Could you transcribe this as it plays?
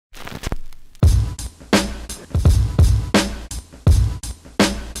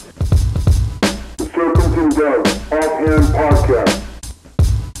go. Offhand Podcast.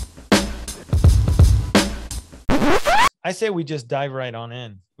 I say we just dive right on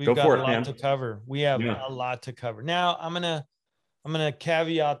in. We've Go got for a it, lot man. to cover. We have Yeah. a lot to cover. Now, I'm gonna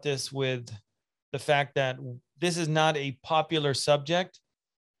caveat this with the fact that this is not a popular subject,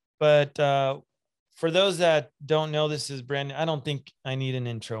 but for those that don't know, this is Brandon. I don't think I need an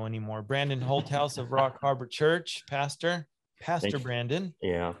intro anymore. Brandon Holthouse of Rock Harbor Church, Pastor Thank you. Brandon.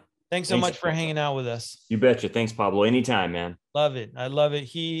 Yeah. Thanks so Thanks. much for hanging out with us. You betcha. Thanks, Pablo. Anytime, man. Love it. I love it.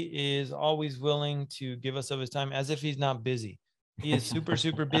 He is always willing to give us of his time as if he's not busy. He is super,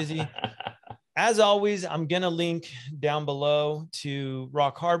 super busy. As always, I'm going to link down below to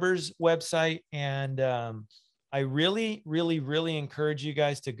Rock Harbor's website. And I really, really, really encourage you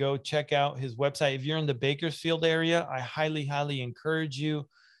guys to go check out his website. If you're in the Bakersfield area, I highly, highly encourage you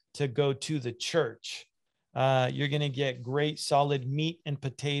to go to the church. You're going to get great, solid meat and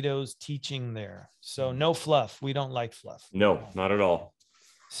potatoes teaching there. So no fluff. We don't like fluff. No, not at all.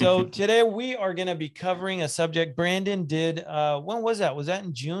 So today we are going to be covering a subject Brandon did. When was that? Was that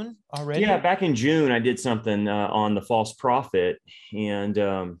in June already? Yeah, back in June, I did something on the false prophet, and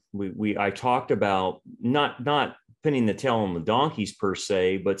I talked about not pinning the tail on the donkeys per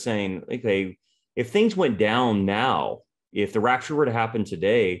se, but saying, okay, if things went down now, if the rapture were to happen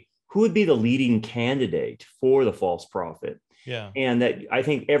today, who would be the leading candidate for the false prophet? Yeah. And that I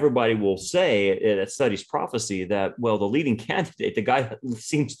think everybody will say that studies prophecy that, well, the leading candidate, the guy that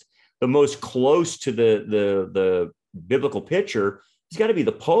seems the most close to the biblical picture, he's got to be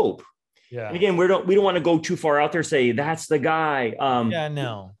the Pope. Yeah. And again, we don't want to go too far out there, say that's the guy. Yeah,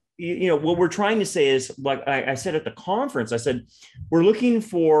 no. You know, what we're trying to say is, like I said at the conference, I said, we're looking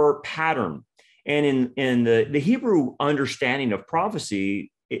for pattern. And in the Hebrew understanding of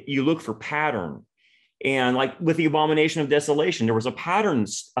prophecy, you look for pattern. And like with the abomination of desolation, there was a pattern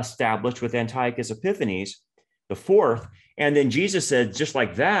established with Antiochus Epiphanes the fourth. And then Jesus said, just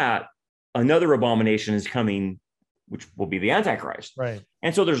like that, another abomination is coming, which will be the Antichrist. Right.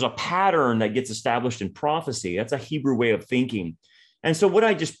 And so there's a pattern that gets established in prophecy. That's a Hebrew way of thinking. And so what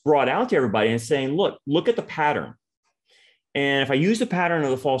I just brought out to everybody is saying, look at the pattern. And if I use the pattern of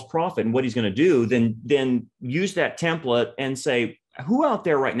the false prophet and what he's going to do, then use that template and say, who out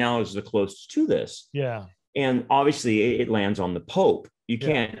there right now is the closest to this? Yeah. And obviously it lands on the Pope. You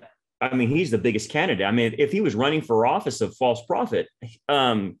can't, I mean, he's the biggest candidate. I mean, if he was running for office of false prophet,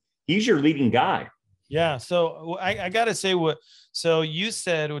 he's your leading guy. Yeah. So I got to say so you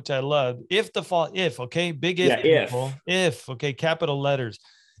said, which I love, okay, big if, okay, capital letters.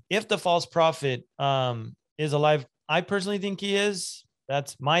 If the false prophet is alive, I personally think he is.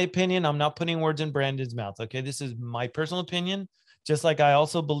 That's my opinion. I'm not putting words in Brandon's mouth. Okay. This is my personal opinion. Just like I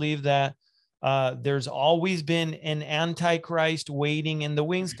also believe that there's always been an antichrist waiting in the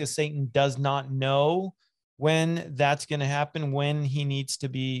wings because Satan does not know when that's going to happen, when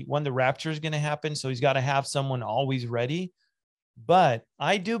the rapture is going to happen. So he's got to have someone always ready. But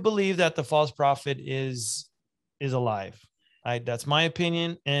I do believe that the false prophet is alive. That's my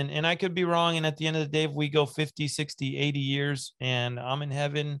opinion. And I could be wrong. And at the end of the day, if we go 50, 60, 80 years and I'm in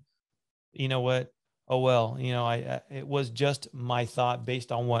heaven, you know what? Oh, well, you know, it was just my thought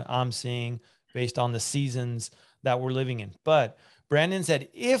based on what I'm seeing, based on the seasons that we're living in. But Brandon said,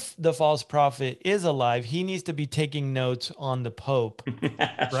 if the false prophet is alive, he needs to be taking notes on the Pope,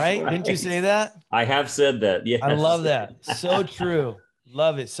 right? Didn't you say that? I have said that. Yes. I love that. So true.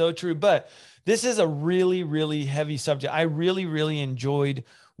 Love it. So true. But this is a really, really heavy subject. I really, really enjoyed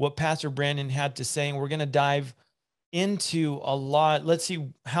what Pastor Brandon had to say. And we're going to dive into a lot. Let's see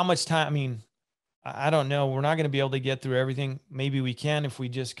how much time. I mean, I don't know. We're not going to be able to get through everything. Maybe we can if we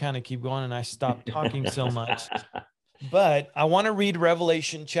just kind of keep going and I stop talking so much. But I want to read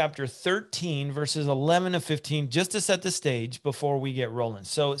Revelation chapter 13, verses 11 to 15, just to set the stage before we get rolling.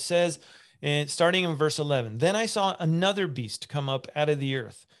 So it says, starting in verse 11, then I saw another beast come up out of the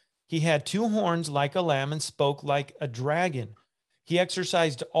earth. He had two horns like a lamb and spoke like a dragon. He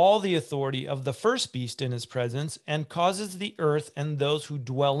exercised all the authority of the first beast in his presence and causes the earth and those who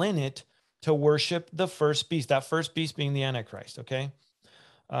dwell in it to worship the first beast, that first beast being the Antichrist, okay?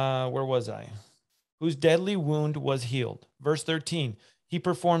 Where was I? Whose deadly wound was healed. Verse 13, he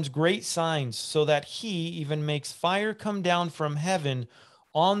performs great signs so that he even makes fire come down from heaven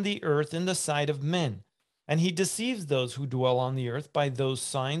on the earth in the sight of men. And he deceives those who dwell on the earth by those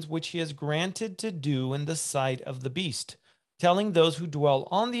signs which he has granted to do in the sight of the beast, telling those who dwell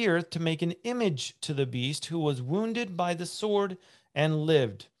on the earth to make an image to the beast who was wounded by the sword and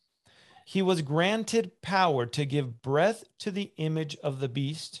lived. He was granted power to give breath to the image of the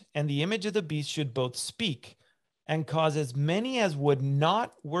beast, and the image of the beast should both speak and cause as many as would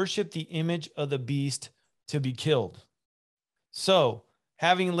not worship the image of the beast to be killed. So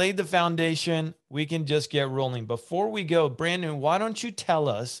having laid the foundation, we can just get rolling. Before we go, Brandon, why don't you tell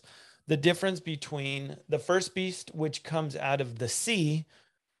us the difference between the first beast, which comes out of the sea,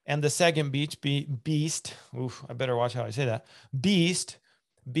 and the second beast, oof, I better watch how I say that, beast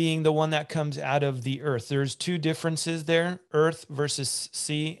being the one that comes out of the earth. There's two differences there, earth versus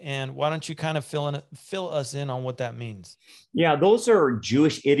sea. And why don't you kind of fill us in on what that means? Yeah, those are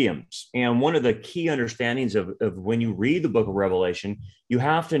Jewish idioms. And one of the key understandings of when you read the book of Revelation, you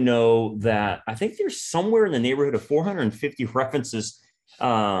have to know that I think there's somewhere in the neighborhood of 450 references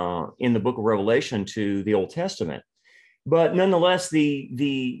in the book of Revelation to the Old Testament. But nonetheless,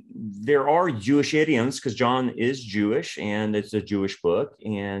 there are Jewish idioms because John is Jewish and it's a Jewish book,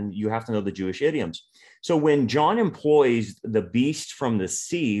 and you have to know the Jewish idioms. So when John employs the beast from the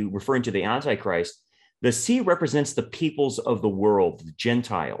sea, referring to the Antichrist, the sea represents the peoples of the world, the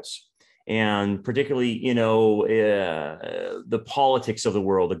Gentiles, and particularly, the politics of the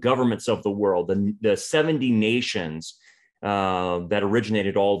world, the governments of the world, the 70 nations that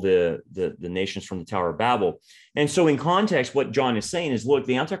originated all the nations from the Tower of Babel. And so in context, what John is saying is, look,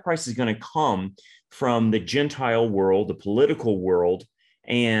 the Antichrist is going to come from the Gentile world, the political world,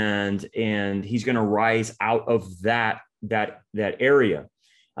 and he's going to rise out of that area.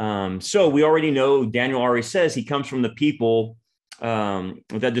 So we already know, Daniel already says he comes from the people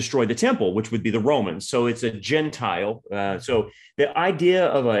that destroyed the temple, which would be the Romans. So it's a Gentile. So the idea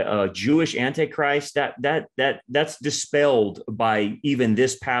of a Jewish Antichrist, that's dispelled by even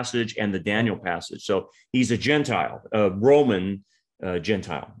this passage and the Daniel passage. So he's a Gentile, a Roman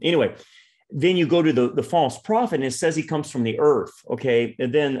Gentile. Anyway, then you go to the false prophet, and it says he comes from the earth. Okay.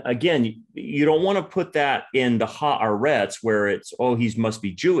 And then again, you don't want to put that in the Haaretz where it's, he must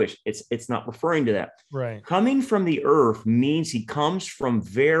be Jewish. It's not referring to that. Right. Coming from the earth means he comes from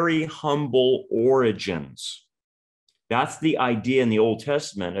very humble origins. That's the idea in the Old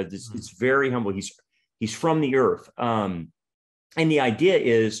Testament. It's very humble. He's from the earth. And the idea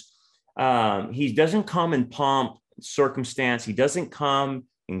is he doesn't come in pomp, circumstance. He doesn't come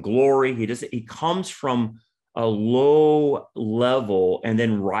in glory. He comes from a low level and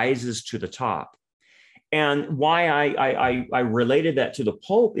then rises to the top. And why I related that to the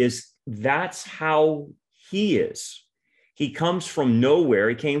Pope is that's how he is. He comes from nowhere.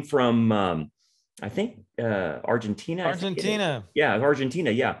 He came from, I think, Argentina. Argentina.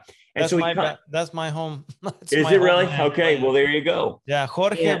 Argentina. Yeah. And that's my home. Is it really? Okay. Well, there you go. Yeah.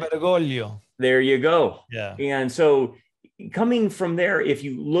 Jorge Bergoglio. There you go. Yeah. And so coming from there, if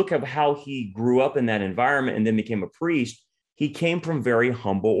you look at how he grew up in that environment and then became a priest, he came from very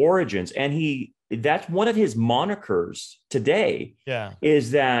humble origins. And that's one of his monikers today. Yeah.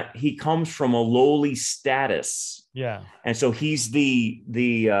 Is that he comes from a lowly status. Yeah. And so he's the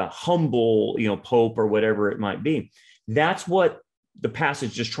humble, Pope or whatever it might be. That's what the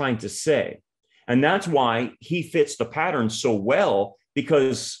passage is trying to say. And that's why he fits the pattern so well,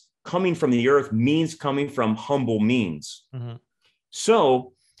 because coming from the earth means coming from humble means. Mm-hmm.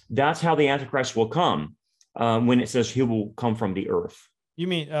 So that's how the Antichrist will come when it says he will come from the earth. You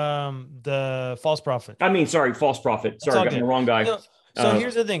mean the false prophet? False prophet. Sorry, I got the wrong guy. So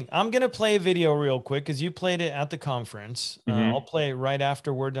here's the thing. I'm going to play a video real quick because you played it at the conference. Mm-hmm. I'll play it right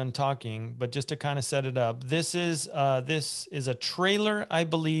after we're done talking, but just to kind of set it up, this is a trailer, I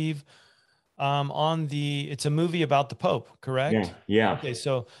believe, it's a movie about the Pope, correct? Yeah. Okay,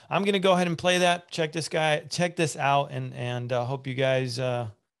 so I'm going to go ahead and play that. Check this out, and hope you guys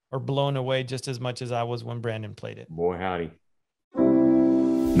are blown away just as much as I was when Brandon played it. Boy, howdy.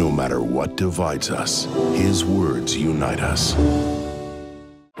 No matter what divides us, his words unite us.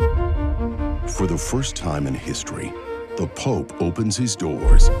 For the first time in history, the Pope opens his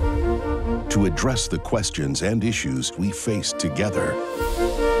doors to address the questions and issues we face together.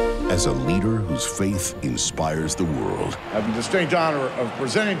 As a leader whose faith inspires the world. I have the distinct honor of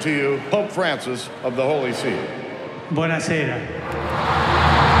presenting to you Pope Francis of the Holy See. Buonasera.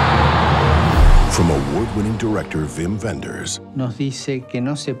 From award-winning director Wim Wenders. Nos dice que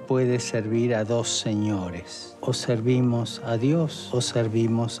no se puede servir a dos señores. O servimos a Dios o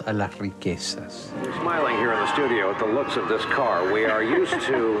servimos a las riquezas. We're smiling here in the studio at the looks of this car. We are used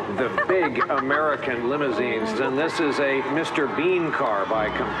to the big American limousines, and this is a Mr. Bean car by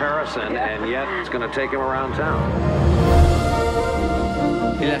comparison, and yet it's going to take him around town.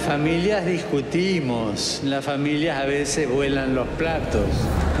 En las familias discutimos, en las familias a veces vuelan los platos.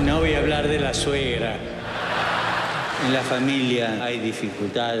 No voy a hablar de la suegra. En la familia hay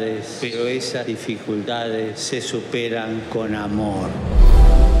dificultades, pero esas dificultades se superan con amor.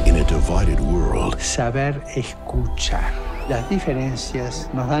 In a divided world, saber escuchar. Las diferencias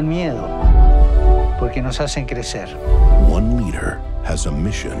nos dan miedo, porque nos hacen crecer. One leader has a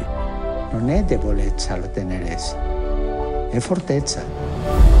mission Non è debolezza lo teneresi, è fortezza.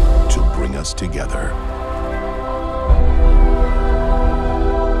 to bring us together.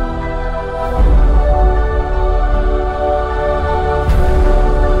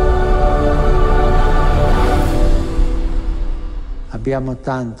 Abbiamo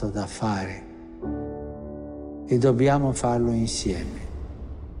tanto da fare e dobbiamo farlo insieme.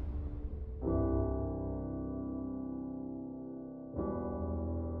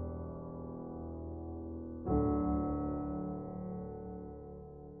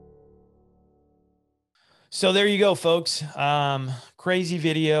 So there you go, folks. Crazy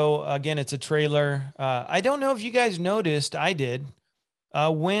video. Again, it's a trailer. I don't know if you guys noticed, I did,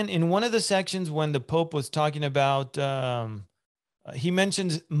 when in one of the sections when the Pope was talking about, he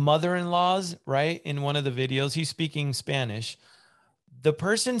mentions mother-in-laws, right? In one of the videos, he's speaking Spanish. The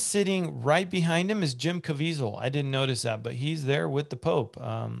person sitting right behind him is Jim Caviezel. I didn't notice that, but he's there with the Pope.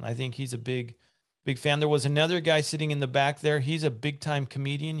 I think he's a big fan. There was another guy sitting in the back there. He's a big-time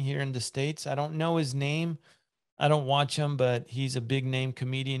comedian here in the States. I don't know his name. I don't watch him, but he's a big-name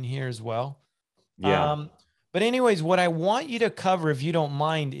comedian here as well. Yeah. But anyways, what I want you to cover, if you don't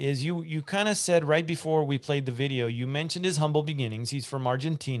mind, is you kind of said right before we played the video, you mentioned his humble beginnings. He's from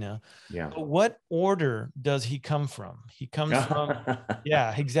Argentina. Yeah. But what order does he come from? He comes from,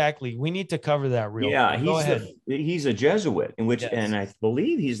 yeah, exactly. We need to cover that real quick. Go ahead. He's a Jesuit, Yes. and I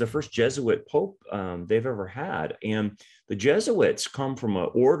believe he's the first Jesuit Pope they've ever had. And the Jesuits come from an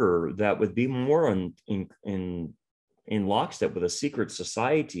order that would be more in lockstep with a secret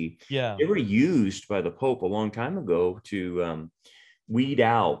society. Yeah. They were used by the Pope a long time ago to weed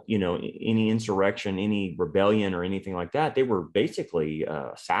out, any insurrection, any rebellion or anything like that. They were basically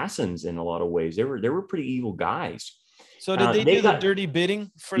assassins in a lot of ways. They were pretty evil guys. So did they do the dirty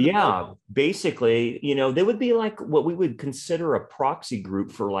bidding for the Pope? Basically, they would be like what we would consider a proxy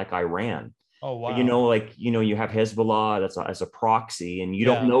group for like Iran. Oh, wow. You have Hezbollah as a proxy, and you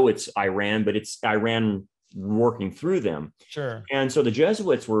don't know it's Iran, but it's Iran working through them. Sure. And so the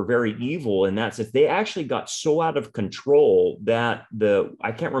Jesuits were very evil in that sense. They actually got so out of control that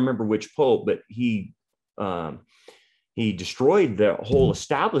I can't remember which Pope, but he destroyed the whole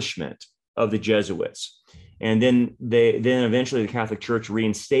establishment of the Jesuits. And then eventually the Catholic Church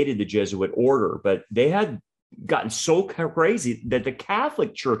reinstated the Jesuit order, but they had gotten so crazy that the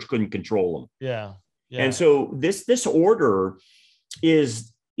Catholic Church couldn't control them. Yeah. And so this order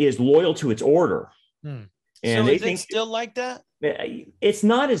is loyal to its order. And so they is think it still like that? It's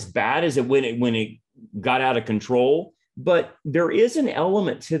not as bad as when it got out of control, but there is an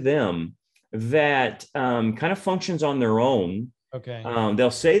element to them that kind of functions on their own. Okay.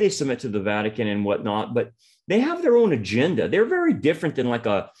 They'll say they submit to the Vatican and whatnot, but they have their own agenda. They're very different than like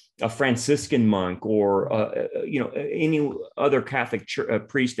a Franciscan monk or any other Catholic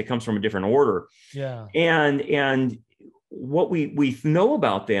priest that comes from a different order. Yeah. And what we know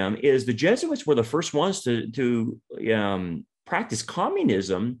about them is the Jesuits were the first ones to practice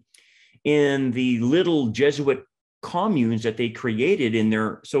communism in the little Jesuit communes that they created in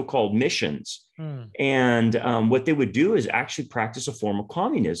their so-called missions. And what they would do is actually practice a form of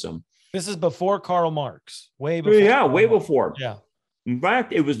communism. This is before Karl Marx, way before. Yeah, way before. Yeah. In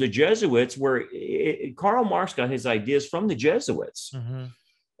fact, it was the Jesuits where Karl Marx got his ideas from the Jesuits.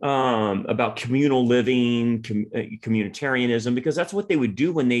 About communal living, communitarianism, because that's what they would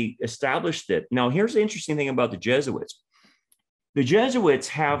do when they established it. Now, here's the interesting thing about the Jesuits. The Jesuits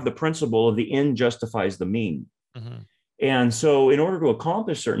have the principle of the end justifies the mean. And so in order to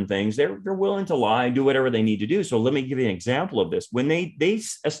accomplish certain things, they're willing to lie, do whatever they need to do. So let me give you an example of this. When they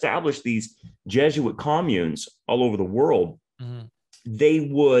established these Jesuit communes all over the world, they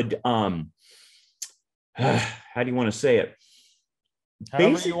would, how do you want to say it?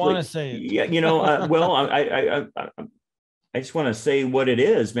 However you want to say it. Yeah, well, I just want to say what it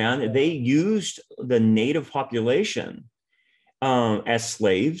is, man. They used the native population as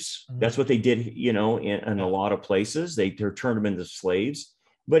slaves. That's what they did, in a lot of places. They turned them into slaves.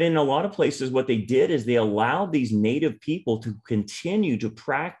 But in a lot of places, what they did is they allowed these native people to continue to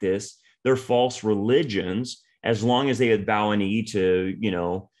practice their false religions as long as they would bow a knee to,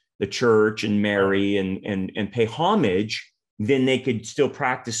 the church and Mary and pay homage. Then they could still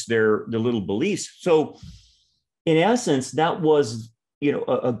practice their little beliefs. So in essence, that was,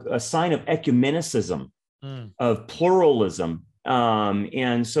 a sign of ecumenicism, of pluralism.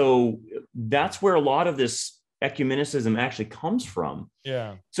 And so that's where a lot of this ecumenicism actually comes from.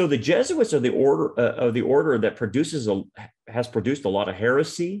 Yeah. So the Jesuits are the order that has produced a lot of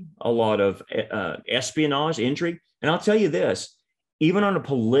heresy, a lot of espionage, intrigue. And I'll tell you this, even on a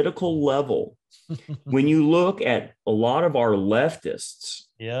political level, when you look at a lot of our leftists,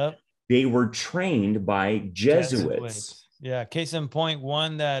 Yep. they were trained by Jesuits. Yeah. Case in point,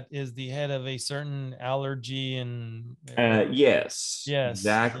 one that is the head of a certain allergy and Yes, yes,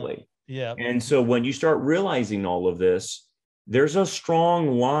 exactly. yeah. And so when you start realizing all of this, there's a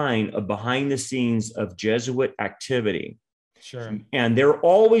strong line of behind the scenes of Jesuit activity. Sure. And they're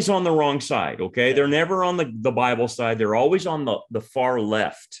always on the wrong side. Okay. Yeah. They're never on the Bible side. They're always on the far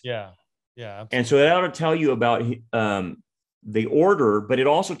left. Yeah. Yeah. And so that ought to tell you about the order, but it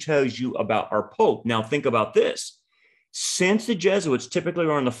also tells you about our Pope. Now, think about this. Since the Jesuits typically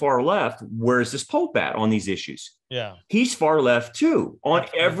are on the far left, where's this Pope at on these issues? Yeah. He's far left too on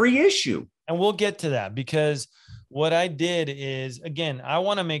Absolutely. every issue. And we'll get to that, because what I did is, again, I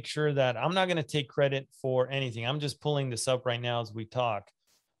want to make sure that I'm not going to take credit for anything. I'm just pulling this up right now as we talk.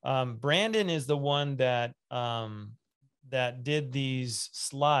 Brandon is the one that that did these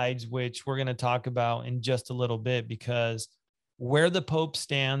slides, which we're going to talk about in just a little bit, because where the Pope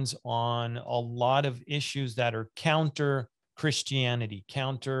stands on a lot of issues that are counter Christianity,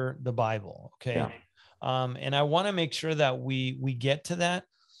 counter the Bible. Okay. Yeah. And I want to make sure that we get to that,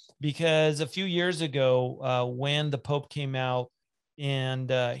 because a few years ago, when the Pope came out and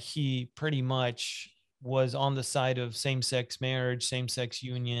he pretty much was on the side of same-sex marriage, same-sex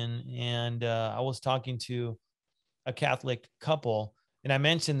union. And I was talking to a Catholic couple, and I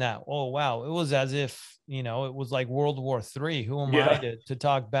mentioned that, oh, wow, it was as if, you know, it was like World War III. Who am I to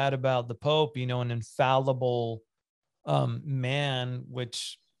talk bad about the Pope, you know, an infallible man,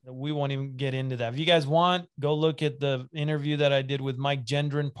 which we won't even get into that. If you guys want, go look at the interview that I did with Mike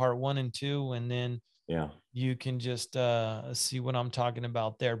Gendron, part 1 and 2, and then you can just see what I'm talking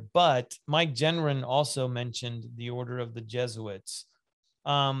about there. But Mike Gendron also mentioned the Order of the Jesuits.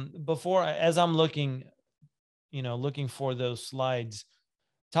 Before, as I'm looking for those slides,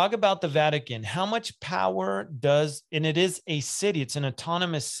 talk about the Vatican. How much power does, and it is a city, it's an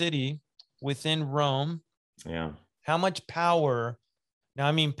autonomous city within Rome. Yeah. How much power? Now,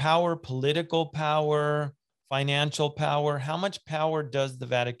 I mean, power, political power, financial power. How much power does the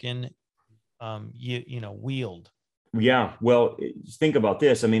Vatican, wield? Yeah. Well, think about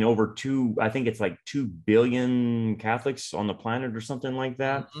this. I mean, I think it's like 2 billion Catholics on the planet or something like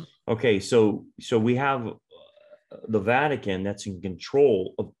that. Mm-hmm. Okay. So we have the Vatican that's in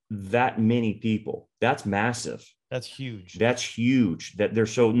control of that many people. That's massive. That's huge. That's huge. That they're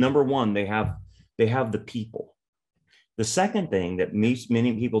so, number one, they have the people. The second thing that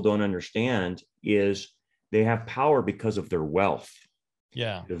many people don't understand is they have power because of their wealth.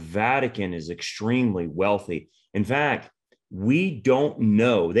 Yeah. The Vatican is extremely wealthy. In fact, we don't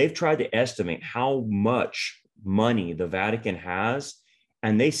know. They've tried to estimate how much money the Vatican has,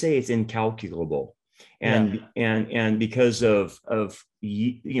 and they say it's incalculable. And because of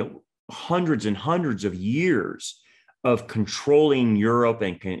hundreds and hundreds of years of controlling Europe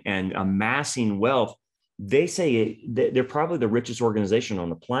and amassing wealth, they say they're probably the richest organization on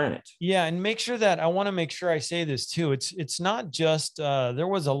the planet. Yeah. And I want to make sure I say this too. It's not just, there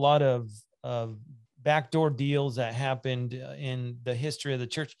was a lot of backdoor deals that happened in the history of the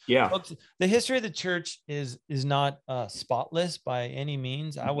church. Yeah. Folks, the history of the church is not spotless by any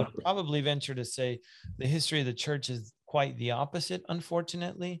means. I would probably venture to say the history of the church is quite the opposite,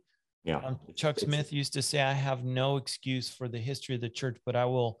 unfortunately. Yeah. Chuck Smith used to say, I have no excuse for the history of the church, but I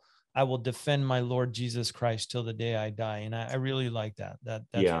will defend my Lord Jesus Christ till the day I die. And I really like that. That's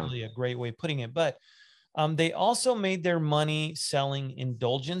really a great way of putting it. But they also made their money selling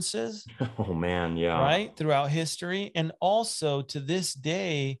indulgences. Oh man. Yeah. Right. Throughout history. And also to this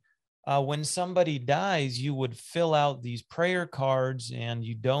day, when somebody dies, you would fill out these prayer cards and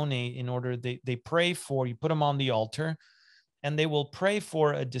you donate in order, they pray for, you put them on the altar, and they will pray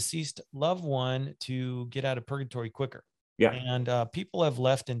for a deceased loved one to get out of purgatory quicker. Yeah. And people have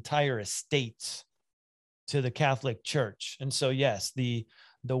left entire estates to the Catholic Church. And so, yes, the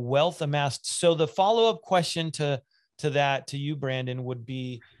wealth amassed. So the follow-up question to you, Brandon, would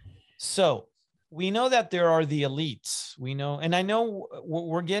be, so we know that there are the elites. We know, and I know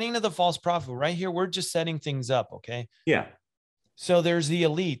we're getting to the false prophet right here. We're just setting things up. Okay. Yeah. So there's the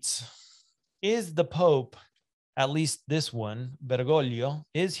elites. Is the Pope, at least this one, Bergoglio,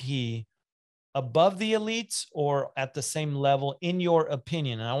 is he above the elites or at the same level, in your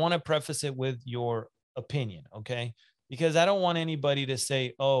opinion? And I want to preface it with your opinion, okay? Because I don't want anybody to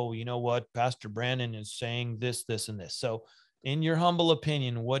say, oh, you know what, Pastor Brandon is saying this, this, and this. So in your humble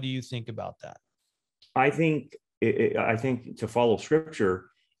opinion, what do you think about that? I think to follow scripture,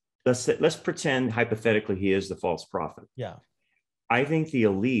 let's pretend hypothetically he is the false prophet. Yeah. I think the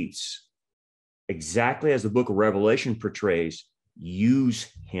elites, exactly as the book of Revelation portrays, use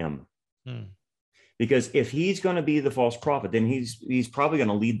him. Because if he's going to be the false prophet, then he's probably going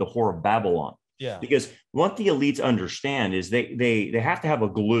to lead the whore of Babylon. Yeah. Because what the elites understand is they have to have a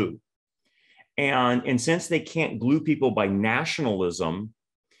glue. And since they can't glue people by nationalism,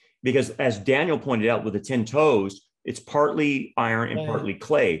 because as Daniel pointed out with the 10 toes, it's partly iron and partly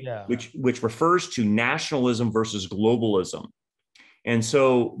clay, which refers to nationalism versus globalism. And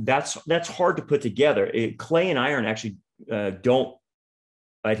so that's hard to put together. Clay and iron actually don't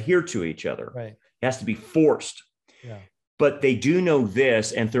adhere to each other. Right. It has to be forced. Yeah. But they do know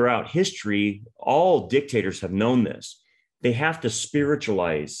this, and throughout history, all dictators have known this. They have to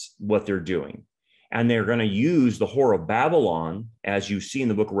spiritualize what they're doing. And they're going to use the whore of Babylon, as you see in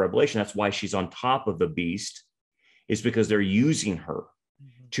the book of Revelation. That's why she's on top of the beast, is because they're using her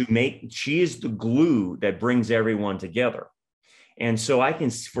she is the glue that brings everyone together. And so I can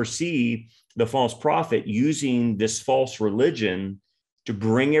foresee the false prophet using this false religion to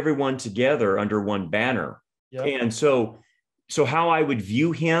bring everyone together under one banner. Yep. And so how I would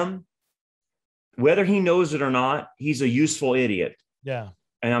view him, whether he knows it or not, he's a useful idiot. Yeah.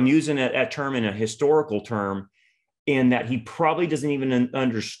 And I'm using that term in a historical term, in that he probably doesn't even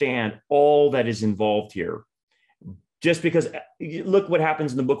understand all that is involved here. Just because, look what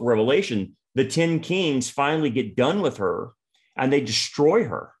happens in the book of Revelation. The 10 kings finally get done with her and they destroy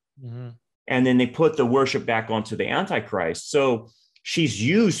her. Mm-hmm. And then they put the worship back onto the Antichrist. So she's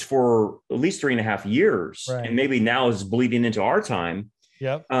used for at least 3.5 years, right, and maybe now is bleeding into our time.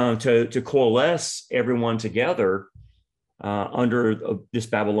 Yep. To coalesce everyone together under this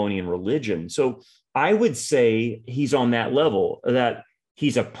Babylonian religion. So I would say he's on that level, that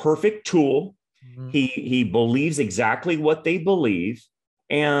he's a perfect tool. Mm-hmm. He believes exactly what they believe,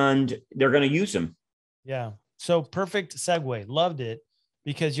 and they're going to use him. Yeah. So perfect segue. Loved it,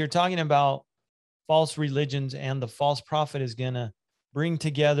 because you're talking about false religions, and the false prophet is going to bring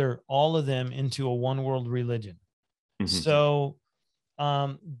together all of them into a one world religion. Mm-hmm. So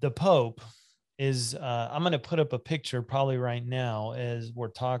the Pope is, I'm going to put up a picture probably right now as we're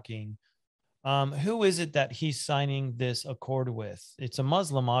talking. Who is it that he's signing this accord with? It's a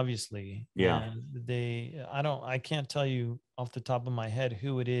Muslim, obviously. Yeah. And I can't tell you off the top of my head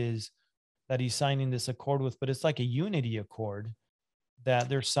who it is that he's signing this accord with, but it's like a unity accord that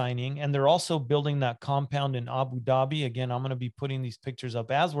they're signing. And they're also building that compound in Abu Dhabi. Again, I'm going to be putting these pictures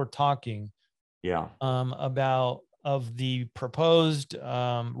up as we're talking. Yeah. Of the proposed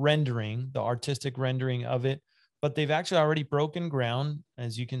rendering, the artistic rendering of it. But they've actually already broken ground,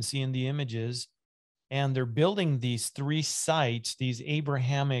 as you can see in the images, and they're building these 3 sites, these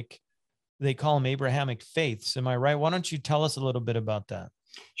Abrahamic, they call them Abrahamic faiths. Am I right? Why don't you tell us a little bit about that?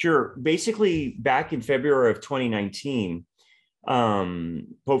 Sure. Basically, back in February of 2019,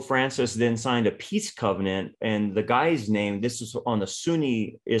 Pope Francis then signed a peace covenant, and the guy's name, this is on the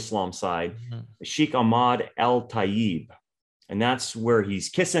Sunni Islam side, mm-hmm, Sheikh Ahmad al-Tayyib. And that's where he's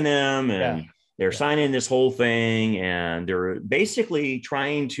kissing him, and they're signing this whole thing, and they're basically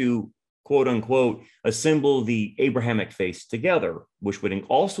trying to, quote unquote, assemble the Abrahamic faiths together, which would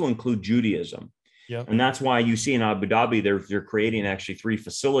also include Judaism. Yep. And that's why you see in Abu Dhabi, they're creating actually 3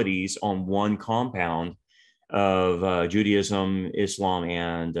 facilities on one compound of Judaism, Islam,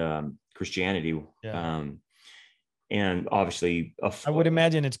 and Christianity. Yeah. And obviously, I would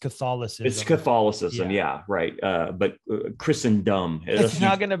imagine it's Catholicism. It's Catholicism, yeah, right. But Christendom. It's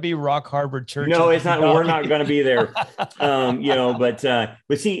not going to be Rock Harbor Church. No, it's not. We're not going to be there. But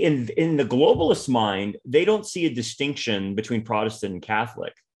see, in the globalist mind, they don't see a distinction between Protestant and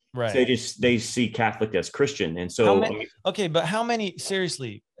Catholic. Right. So they see Catholic as Christian, and so but how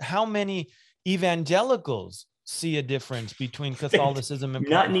many evangelicals see a difference between Catholicism and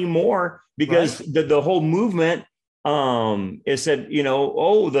not anymore, because right? the whole movement it said,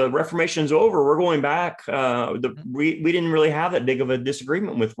 the Reformation's over, we're going back. We didn't really have that big of a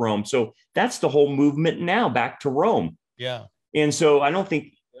disagreement with Rome, so that's the whole movement now, back to Rome. Yeah. And so I don't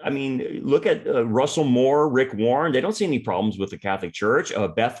think, look at Russell Moore, Rick Warren, they don't see any problems with the Catholic Church.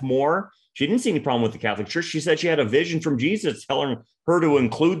 Beth Moore, she didn't see any problem with the Catholic Church. She said she had a vision from Jesus telling her to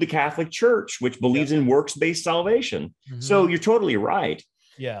include the Catholic Church, which believes in works-based salvation. Mm-hmm. So you're totally right.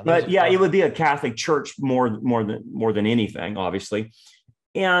 Yeah. But it would be a Catholic Church more than anything, obviously.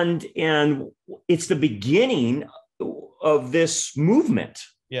 And it's the beginning of this movement.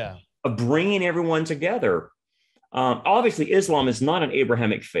 Yeah. Of bringing everyone together. Obviously, Islam is not an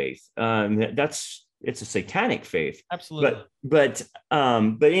Abrahamic faith. It's a satanic faith. Absolutely. But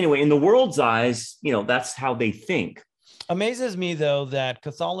anyway, in the world's eyes, that's how they think. Amazes me though that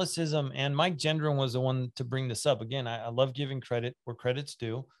Catholicism, and Mike Gendron was the one to bring this up. Again, I love giving credit where credit's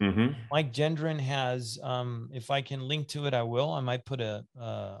due. Mm-hmm. Mike Gendron has, if I can link to it, I will. I might put a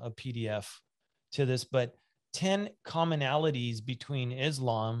PDF to this, but 10 commonalities between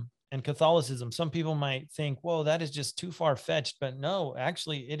Islam and Catholicism. Some people might think, whoa, that is just too far fetched, but no,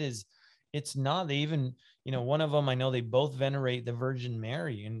 actually it is. It's not. They even, one of them, I know they both venerate the Virgin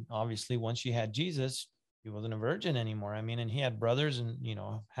Mary. And obviously once she had Jesus, he wasn't a virgin anymore. I mean, and he had brothers and,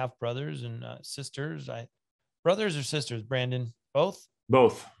 half brothers and sisters. Brothers or sisters, Brandon? Both?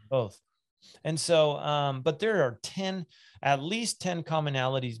 Both. And so, but there are at least 10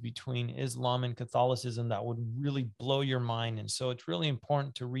 commonalities between Islam and Catholicism that would really blow your mind. And so it's really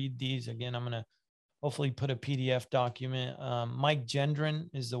important to read these. Again, I'm going to hopefully put a PDF document. Mike Gendron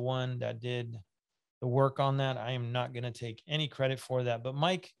is the one that did the work on that. I am not going to take any credit for that, but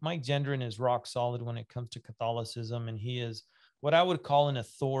Mike Gendron is rock solid when it comes to Catholicism. And he is what I would call an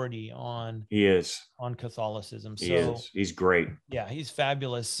authority on Catholicism. So he's great. Yeah, he's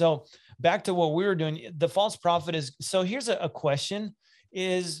fabulous. So back to what we were doing, the false prophet is, so here's a question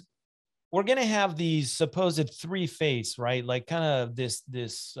is, we're going to have these supposed three faiths, right? Like kind of this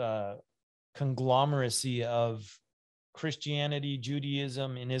conglomeracy of Christianity,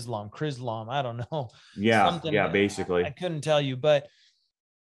 Judaism, and Islam, Chrislam. I don't know. Yeah, basically. I couldn't tell you, but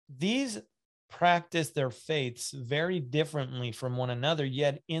these practice their faiths very differently from one another.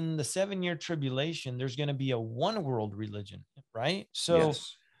 Yet in the 7-year tribulation, there's going to be a one world religion, right? So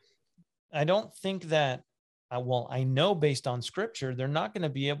yes. I don't think that, I know based on scripture, they're not going to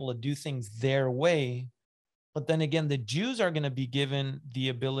be able to do things their way. But then again, the Jews are going to be given the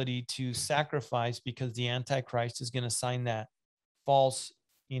ability to sacrifice because the Antichrist is going to sign that false,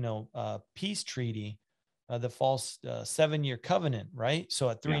 peace treaty, the false 7-year covenant, right? So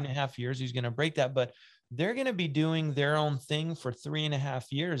at 3.5 years, he's going to break that. But they're going to be doing their own thing for 3.5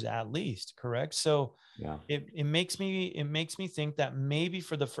 years at least, correct? So it makes me think that maybe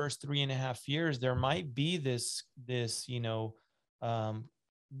for the first 3.5 years, there might be this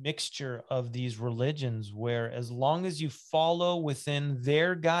mixture of these religions where as long as you follow within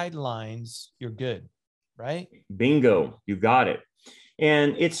their guidelines, you're good, right? Bingo, you got it.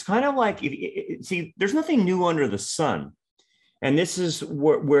 And it's kind of like, see, there's nothing new under the sun. And this is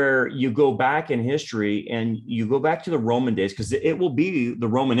where you go back in history and you go back to the Roman days, because it will be the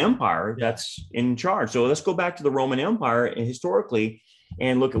Roman Empire that's in charge. So let's go back to the Roman Empire and historically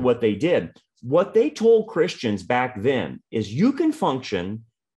and look at what they did. What they told Christians back then is you can function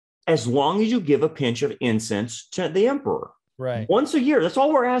as long as you give a pinch of incense to the emperor. Right. Once a year. That's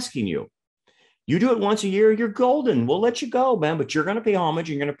all we're asking you. You do it once a year, you're golden. We'll let you go, man, but you're going to pay homage.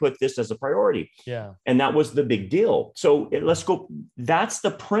 You're going to put this as a priority. Yeah. And that was the big deal. So let's go. That's the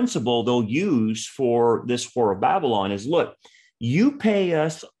principle they'll use for this Whore of Babylon is, look, you pay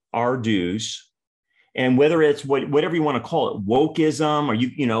us our dues. And whether it's whatever you want to call it, wokeism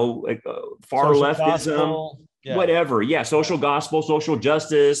or, far social leftism, gospel. Whatever. Yeah. Social gospel, social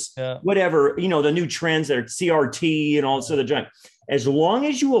justice, whatever, the new trends that are CRT and all this other junk. As long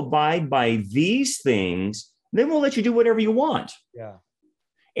as you abide by these things, then we'll let you do whatever you want. Yeah.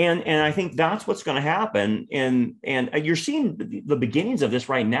 And I think that's what's going to happen. And you're seeing the beginnings of this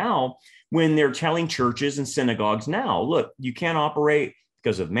right now when they're telling churches and synagogues now, look, you can't operate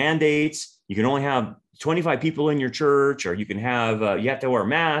because of mandates. You can only have 25 people in your church, or you can have, you have to wear a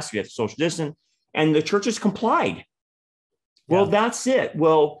mask, you have to social distance. And the churches complied. Well, that's it.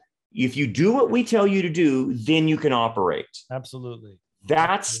 Well, if you do what we tell you to do, then you can operate. Absolutely.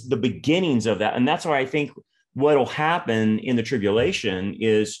 That's the beginnings of that. And that's why I think what'll happen in the tribulation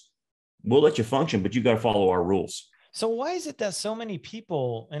is we'll let you function, but you got to follow our rules. So why is it that so many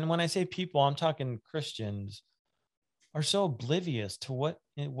people, and when I say people, I'm talking Christians, are so oblivious to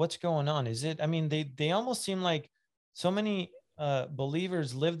what's going on? Is it, they almost seem like so many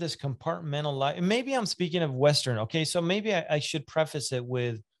believers live this compartmental life. And maybe I'm speaking of Western. Okay. So maybe I should preface it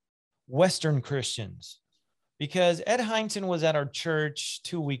with Western Christians, because Ed Heinzen was at our church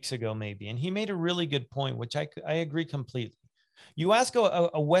 2 weeks ago, maybe, and he made a really good point, which I agree completely. You ask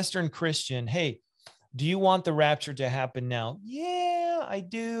a Western Christian, hey, do you want the rapture to happen now? Yeah, I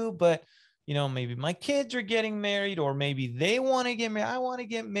do. But maybe my kids are getting married, or maybe they want to get married. I want to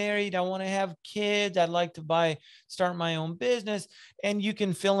get married. I want to have kids. I'd like to start my own business. And you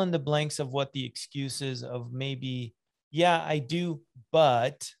can fill in the blanks of what the excuses of maybe, yeah, I do,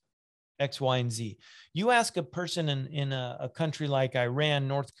 but X, Y, and Z. You ask a person in a country like Iran,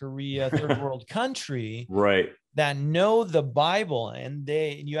 North Korea, third world country, right, that know the Bible, and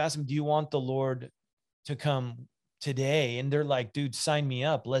you ask them, do you want the Lord to come today? And they're like, dude, sign me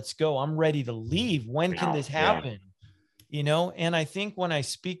up. Let's go. I'm ready to leave. When can this happen? you know. And I think when I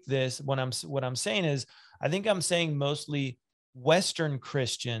speak this, what I'm saying is, I think I'm saying mostly Western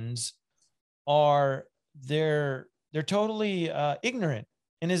Christians are they're totally ignorant.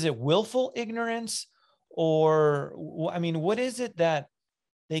 And is it willful ignorance, or I mean, what is it that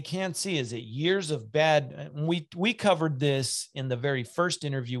they can't see? Is it years of bad? We covered this in the very first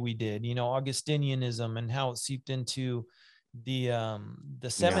interview we did, you know, Augustinianism and how it seeped into the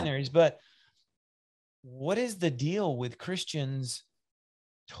seminaries. But what is the deal with Christians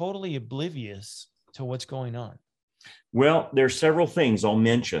totally oblivious to what's going on? Well, there's several things I'll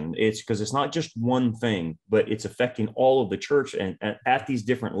mention. It's because it's not just one thing, but it's affecting all of the church and at these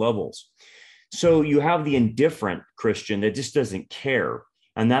different levels. So you have the indifferent Christian that just doesn't care.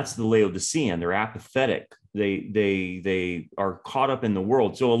 And that's the Laodicean. They're apathetic. They are caught up in the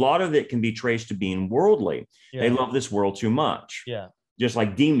world. So a lot of it can be traced to being worldly. They love this world too much. Yeah. Just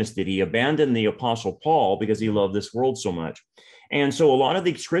like Demas did. He abandoned the Apostle Paul because he loved this world so much. And so a lot of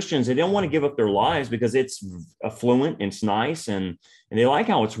these Christians, they don't want to give up their lives because it's affluent, and it's nice, and they like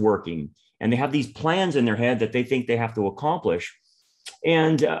how it's working. And they have these plans in their head that they think they have to accomplish.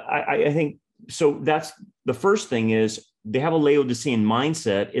 And I think, so that's the first thing is they have a Laodicean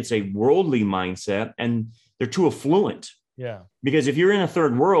mindset. It's a worldly mindset, and they're too affluent. Yeah. Because if you're in a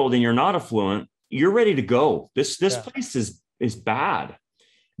third world and you're not affluent, you're ready to go. This place is bad.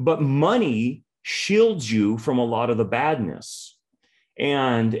 But money shields you from a lot of the badness.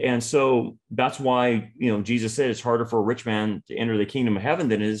 And so that's why, you know, Jesus said it's harder for a rich man to enter the kingdom of heaven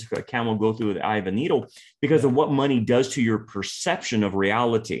than it is for a camel go through the eye of a needle, because of what money does to your perception of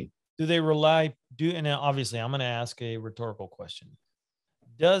reality. Do they rely, and obviously I'm going to ask a rhetorical question.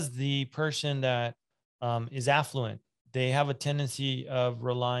 Does the person that is affluent, they have a tendency of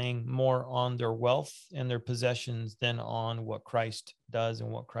relying more on their wealth and their possessions than on what Christ does and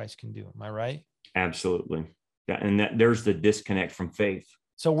what Christ can do? Am I right? Absolutely. Yeah, and there's the disconnect from faith.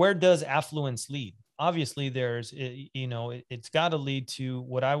 So where does affluence lead? Obviously, there's, you know, it's got to lead to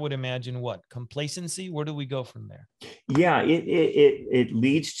what I would imagine, what, complacency? Where do we go from there? Yeah, it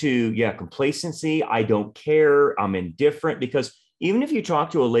leads to, complacency. I don't care. I'm indifferent. Because even if you talk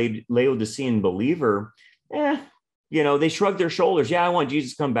to a Laodicean believer, you know, they shrug their shoulders. Yeah, I want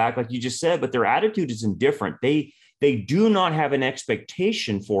Jesus to come back, like you just said, but their attitude is indifferent. They do not have an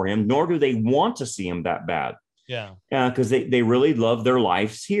expectation for him, nor do they want to see him that bad. Yeah. Because they really love their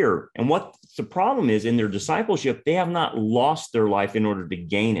lives here. And what the problem is, in their discipleship, they have not lost their life in order to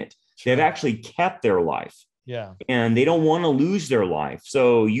gain it. They've actually kept their life. Yeah. And they don't want to lose their life.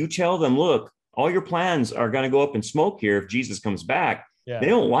 So you tell them, look, all your plans are going to go up in smoke here if Jesus comes back. Yeah. They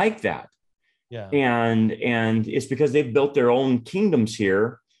don't like that. Yeah. And it's because they've built their own kingdoms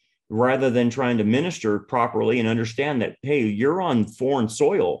here, rather than trying to minister properly and understand that, hey, you're on foreign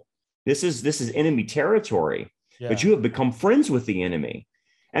soil. This is enemy territory. Yeah. But you have become friends with the enemy.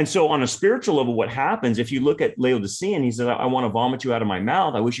 And so on a spiritual level, what happens if you look at Laodicean, he says, I want to vomit you out of my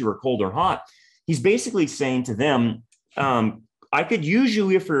mouth. I wish you were cold or hot. He's basically saying to them, I could use you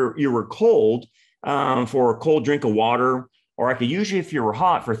if you were cold for a cold drink of water, or I could use you if you were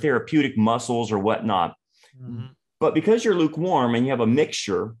hot for therapeutic muscles or whatnot. Mm-hmm. But because you're lukewarm and you have a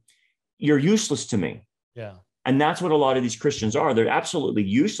mixture, you're useless to me. Yeah. And that's what a lot of these Christians are. They're absolutely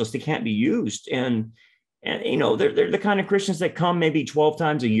useless. They can't be used. And you know, they're the kind of Christians that come maybe 12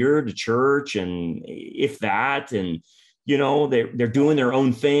 times a year to church, and if that, and, you know, they're doing their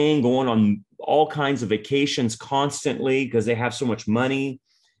own thing, going on all kinds of vacations constantly because they have so much money.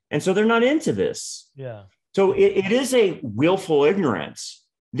 And so they're not into this. Yeah. So it is a willful ignorance.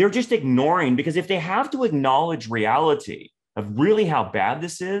 They're just ignoring, because if they have to acknowledge reality of really how bad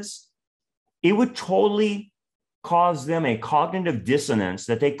this is, it would totally cause them a cognitive dissonance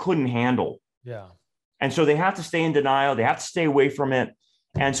that they couldn't handle. Yeah. And so they have to stay in denial. They have to stay away from it.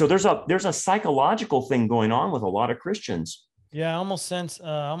 And so there's a psychological thing going on with a lot of Christians. Yeah. I almost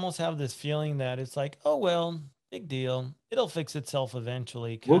have this feeling that it's like, oh, well, big deal. It'll fix itself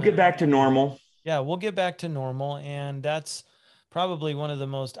eventually. We'll get back to normal. Yeah. We'll get back to normal. And that's probably one of the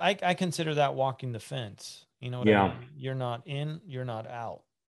most, I consider that walking the fence. You know what I mean? You're not in, you're not out.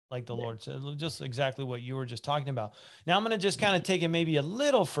 Like the Lord said, just exactly what you were just talking about. Now I'm going to just kind of take it maybe a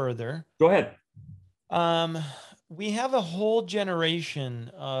little further. Go ahead. We have a whole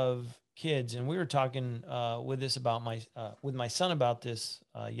generation of kids, and we were talking with my son about this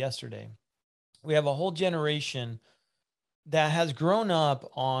yesterday. We have a whole generation that has grown up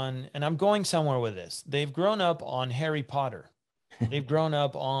on, and I'm going somewhere with this. They've grown up on Harry Potter. They've grown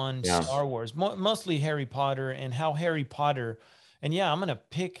up on Star Wars, mostly Harry Potter, and how Harry Potter. And yeah, I'm going to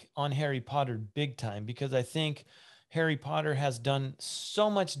pick on Harry Potter big time, because I think Harry Potter has done so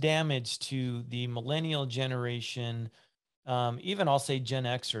much damage to the millennial generation even I'll say Gen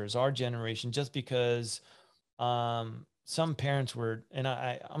Xers, our generation, just because some parents were, and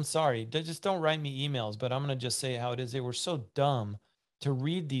I'm sorry, just don't write me emails, but I'm going to just say how it is. They were so dumb to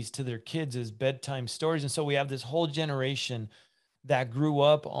read these to their kids as bedtime stories. And so we have this whole generation that grew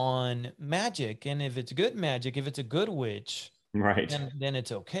up on magic. And if it's good magic, if it's a good witch, Right. then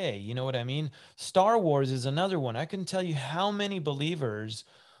it's okay. You know what I mean? Star Wars is another one. I can tell you how many believers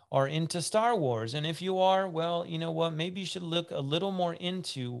are into Star Wars. And if you are, well, you know what? Maybe you should look a little more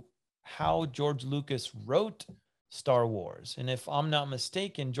into how George Lucas wrote Star Wars. And if I'm not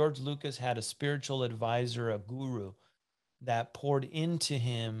mistaken, George Lucas had a spiritual advisor, a guru that poured into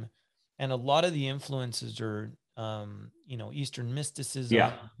him. And a lot of the influences are, you know, Eastern mysticism,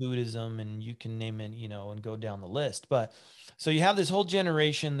 Yeah. Buddhism, and you can name it, you know, and go down the list. But so you have this whole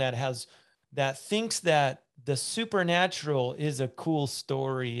generation that thinks that the supernatural is a cool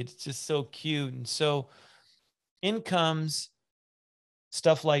story. It's just so cute. And so in comes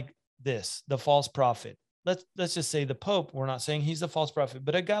stuff like this, the false prophet. Let's just say the Pope. We're not saying he's a false prophet,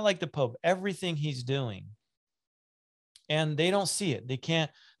 but a guy like the Pope, everything he's doing, and they don't see it. They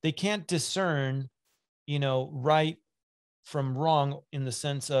can't discern, you know, right from wrong in the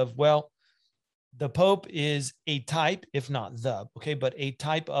sense of, well, the Pope is a type, if not the, okay, but a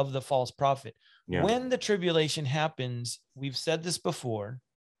type of the false prophet. Yeah. When the tribulation happens, we've said this before,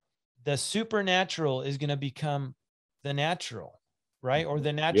 the supernatural is going to become the natural, right? Or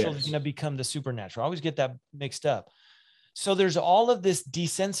the natural is going to become the supernatural. I always get that mixed up. So there's all of this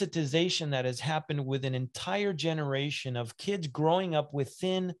desensitization that has happened with an entire generation of kids growing up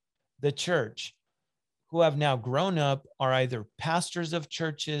within the church who have now grown up, are either pastors of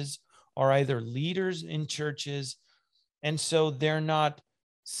churches, are either leaders in churches. And so they're not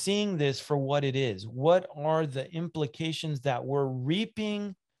seeing this for what it is. What are the implications that we're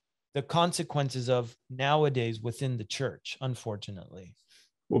reaping the consequences of nowadays within the church, unfortunately?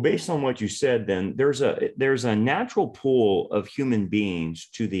 Well, based on what you said, then there's a natural pull of human beings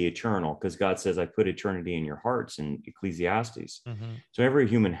to the eternal, because God says, I put eternity in your hearts in Ecclesiastes. Mm-hmm. So every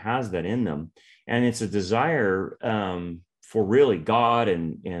human has that in them. And it's a desire for really God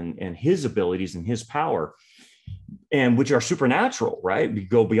and his abilities and his power, and which are supernatural, right? We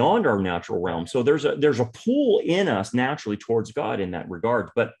go beyond our natural realm. So there's a pull in us naturally towards God in that regard.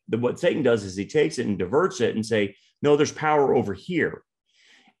 But what Satan does is he takes it and diverts it and say, no, there's power over here.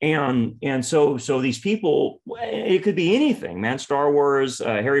 And so these people, it could be anything, man. Star Wars,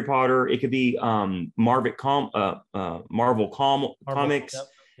 Harry Potter. It could be Marvel comics.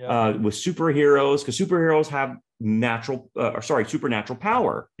 Yep. With superheroes, because superheroes have supernatural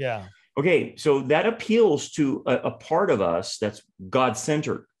power. Yeah. Okay, so that appeals to a part of us that's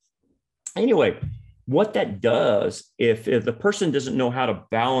God-centered. Anyway, what that does, if the person doesn't know how to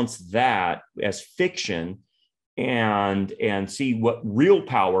balance that as fiction and see what real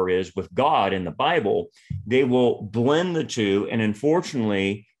power is with God in the Bible, they will blend the two. And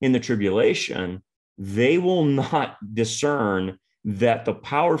unfortunately, in the tribulation, they will not discern that the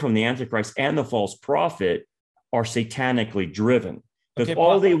power from the Antichrist and the false prophet are satanically driven. Because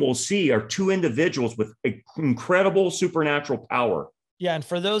all they will see are two individuals with incredible supernatural power. Yeah. And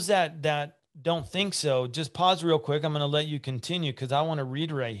for those that don't think so, just pause real quick. I'm going to let you continue because I want to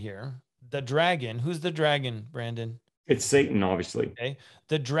read right here. The dragon. Who's the dragon, Brandon? It's Satan, obviously. Okay.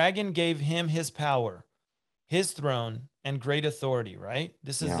 The dragon gave him his power, his throne, and great authority, right?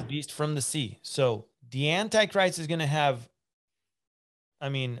 This is the beast from the sea. So the Antichrist is going to have,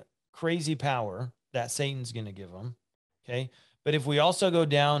 crazy power that Satan's going to give him. Okay. But if we also go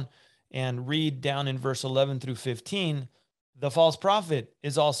down and read down in verse 11 through 15, the false prophet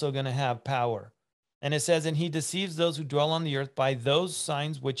is also going to have power. And it says, and he deceives those who dwell on the earth by those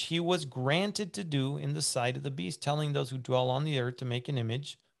signs which he was granted to do in the sight of the beast, telling those who dwell on the earth to make an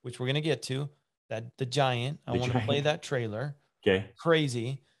image, which we're going to get to, that the giant. I want to play that trailer. Okay.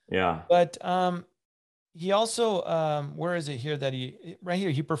 Crazy. Yeah. But he also, where is it here that right here,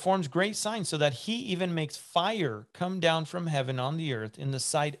 he performs great signs so that he even makes fire come down from heaven on the earth in the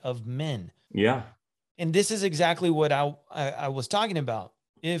sight of men. Yeah. And this is exactly what I was talking about.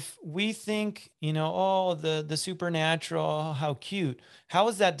 If we think, the supernatural, how cute, how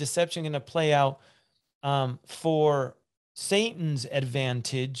is that deception going to play out for Satan's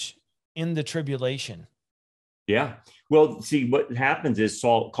advantage in the tribulation? Yeah. Well, see, what happens is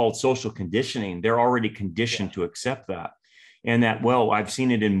called social conditioning. They're already conditioned to accept that. And that, well, I've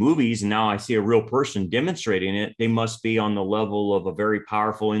seen it in movies and now I see a real person demonstrating it. They must be on the level of a very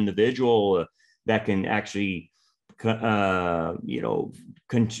powerful individual that can actually control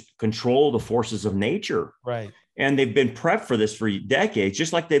the forces of nature. Right. And they've been prepped for this for decades,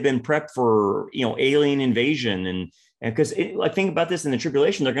 just like they've been prepped for, alien invasion And because like think about this in the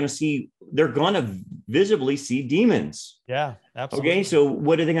tribulation, they're going to visibly see demons. Yeah, absolutely. Okay, so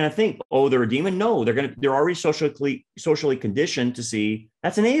what are they going to think? Oh, they're a demon? No, they're already socially conditioned to see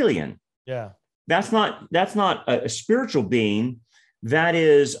that's an alien. Yeah, that's not a spiritual being. That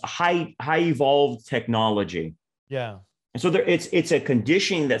is high evolved technology. Yeah. And so it's a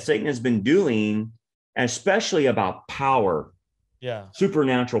conditioning that Satan has been doing, especially about power. Yeah.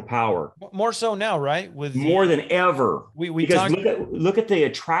 Supernatural power. More so now, right? With more than ever. Because look at the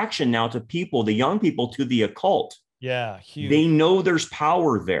attraction now to people, the young people, to the occult. Yeah, huge. They know there's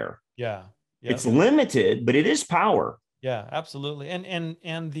power there. Yeah. It's limited, but it is power. Yeah, absolutely.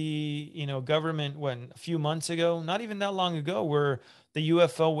 And the, government a few months ago, not even that long ago, where the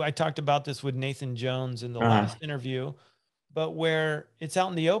UFO, I talked about this with Nathan Jones in the last interview, but where it's out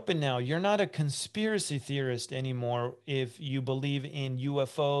in the open now. You're not a conspiracy theorist anymore if you believe in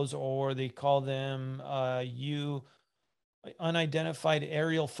UFOs, or they call them unidentified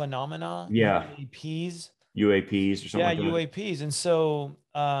aerial phenomena. Yeah. UAPs or something like that. UAPs. And so,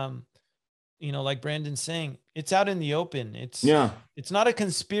 like Brandon's saying, it's out in the open. It's not a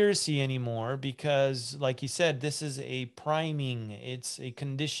conspiracy anymore because, like he said, this is a priming. It's a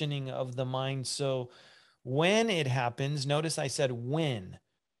conditioning of the mind. So when it happens, notice I said when,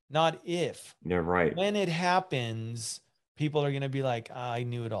 not if. Yeah, right. When it happens, people are going to be like, I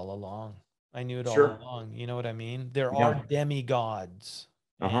knew it all along. I knew it all along. You know what I mean? There are demigods.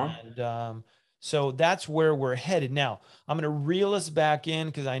 And so that's where we're headed. Now, I'm going to reel us back in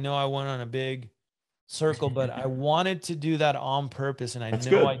because I know I went on a big circle, but I wanted to do that on purpose. And I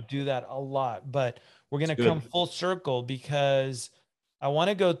do that a lot, but we're going to come full circle because I want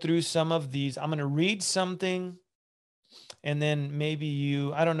to go through some of these. I'm going to read something and then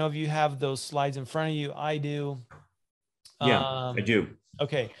maybe I don't know if you have those slides in front of you. I do. Yeah, I do.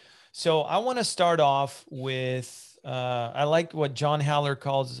 Okay. So I want to start off with, I like what John Haller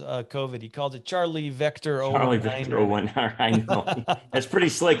calls COVID. He calls it Charlie Vector 019. Charlie Vector 019. I know. That's pretty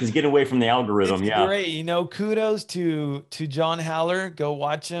slick. He's getting away from the algorithm. It's great. Kudos to John Haller. Go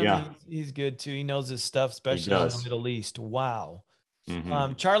watch him. Yeah. He's good too. He knows his stuff, especially in the Middle East. Wow.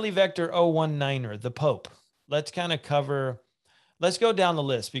 Charlie Vector 019er, the Pope. Let's go down the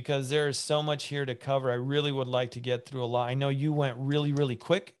list because there's so much here to cover. I really would like to get through a lot. I know you went really, really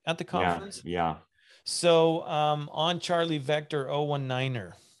quick at the conference. Yeah. So on Charlie Vector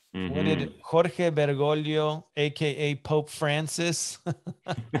 019er, what did Jorge Bergoglio, aka Pope Francis,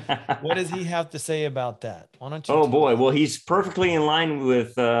 what does he have to say about that? Why don't you? Oh boy, well, he's perfectly in line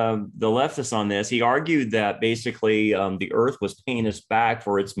with the leftists on this. He argued that basically the Earth was paying us back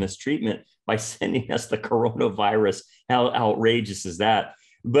for its mistreatment by sending us the coronavirus. How outrageous is that?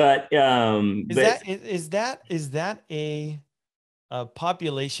 But is that a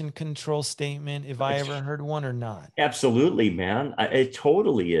population control statement, if I ever heard one, or not? Absolutely, man. It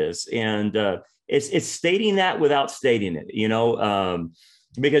totally is. And it's stating that without stating it,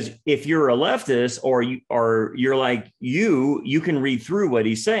 because if you're a leftist or you're like you can read through what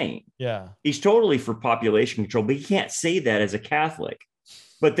he's saying. Yeah. He's totally for population control, but he can't say that as a Catholic.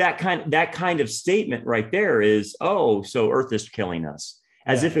 But that kind of statement right there is, so Earth is killing us.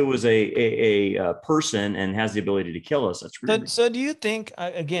 As if it was a person and has the ability to kill us. That's really so do you think,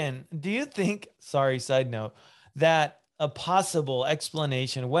 sorry, side note, that a possible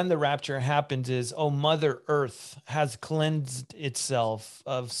explanation when the rapture happens is, Mother Earth has cleansed itself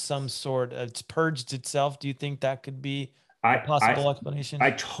of some sort, it's purged itself? Do you think that could be a possible explanation?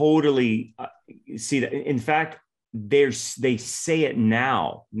 I totally see that. In fact, they say it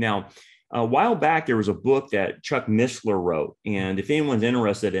now. Now, a while back, there was a book that Chuck Missler wrote, and if anyone's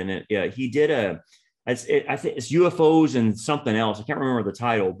interested in it, he did I think it's UFOs and something else. I can't remember the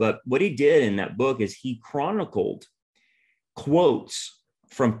title, but what he did in that book is he chronicled quotes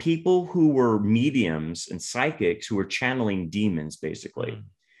from people who were mediums and psychics who were channeling demons, basically.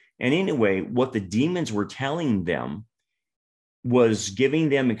 And anyway, what the demons were telling them was giving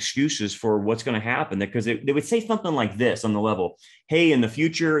them excuses for what's going to happen, because they would say something like this on the level, hey, in the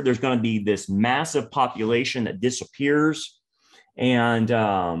future, there's going to be this massive population that disappears, and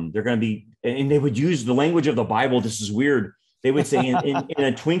they're going to be, and they would use the language of the Bible. This is weird. They would say in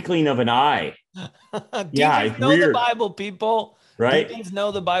a twinkling of an eye. Demons know the Bible, people. Right? Demons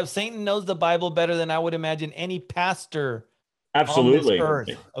know the Bible. Satan knows the Bible better than I would imagine any pastor. Absolutely. On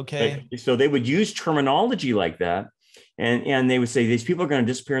this earth. Okay. So they would use terminology like that. And they would say, these people are going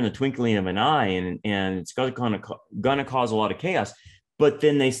to disappear in the twinkling of an eye, and it's going to cause a lot of chaos. But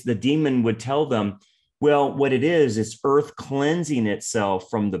then the demon would tell them, well, what it is, it's Earth cleansing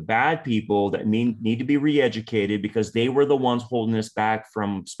itself from the bad people that need to be re-educated because they were the ones holding us back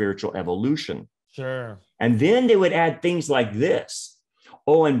from spiritual evolution. Sure. And then they would add things like this.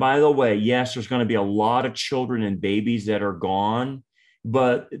 Oh, and by the way, yes, there's going to be a lot of children and babies that are gone,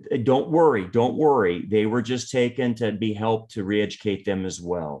 but don't worry. They were just taken to be helped to re-educate them as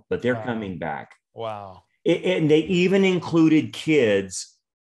well, but they're coming back. Wow. And they even included kids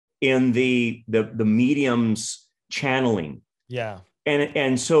in the medium's channeling. Yeah.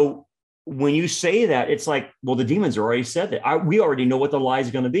 And so when you say that, it's like, well, the demons already said that. We already know what the lie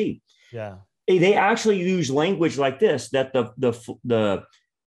is going to be. Yeah. They actually use language like this, that the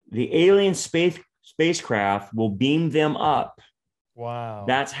alien spacecraft will beam them up. Wow.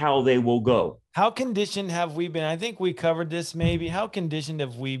 That's how they will go. How conditioned have we been? I think we covered this maybe. How conditioned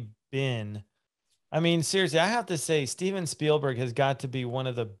have we been? I mean, seriously, I have to say Steven Spielberg has got to be one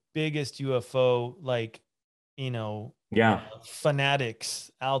of the biggest UFO,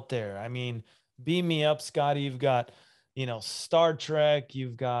 fanatics out there. I mean, beam me up, Scotty. You've got, Star Trek,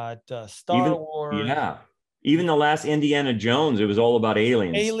 you've got Star Wars. Yeah. Even the last Indiana Jones, it was all about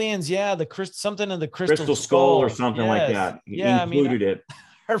aliens. Aliens, yeah. Something of the crystal skull or something like that. Yeah, included it.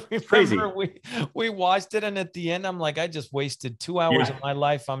 I remember we watched it, and at the end, I'm like, I just wasted 2 hours of my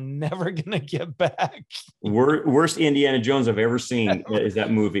life. I'm never gonna get back. Worst Indiana Jones I've ever seen is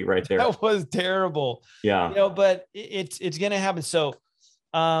that movie right there. That was terrible. Yeah. But it's gonna happen. So,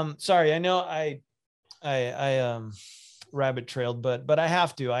 sorry, I know I rabbit trailed, but I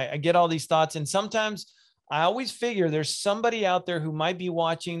have to. I get all these thoughts, and sometimes I always figure there's somebody out there who might be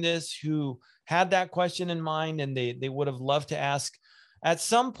watching this who had that question in mind, and they would have loved to ask. At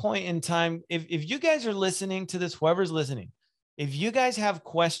some point in time, if you guys are listening to this, whoever's listening, if you guys have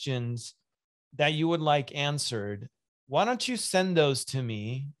questions that you would like answered, why don't you send those to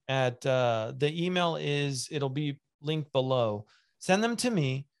me at the email it'll be linked below. Send them to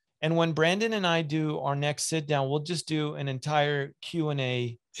me. And when Brandon and I do our next sit down, we'll just do an entire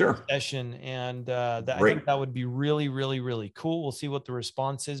Q&A session. And I think that would be really, really, really cool. We'll see what the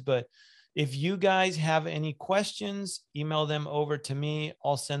response is. But if you guys have any questions, email them over to me.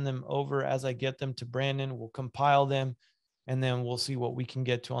 I'll send them over as I get them to Brandon. We'll compile them, and then we'll see what we can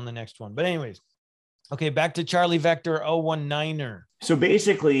get to on the next one. But anyways, okay, back to Charlie Vector 019er. So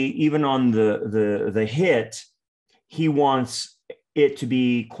basically, even on the hit, he wants it to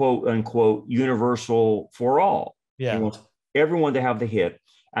be quote unquote universal for all. Yeah. He wants everyone to have the hit.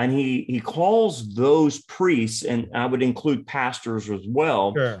 And he calls those priests, and I would include pastors as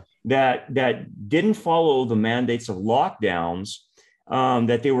well, that didn't follow the mandates of lockdowns,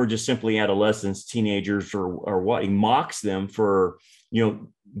 that they were just simply adolescents, teenagers, or what. He mocks them for,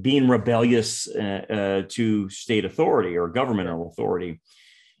 being rebellious to state authority or governmental authority.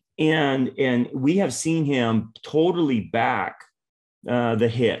 And we have seen him totally back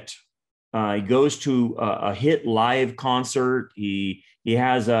the hit. He goes to a hit live concert. He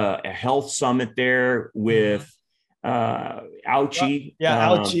has a health summit there with Ouchie.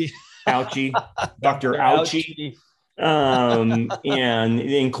 Ouchie. Ouchie, Dr. Ouchie. And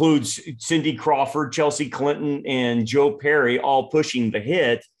it includes Cindy Crawford, Chelsea Clinton, and Joe Perry all pushing the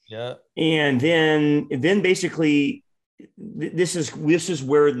hit. Yeah. And then basically this is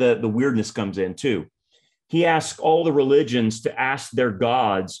where the weirdness comes in too. He asks all the religions to ask their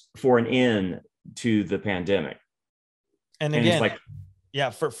gods for an end to the pandemic. And again, it's like,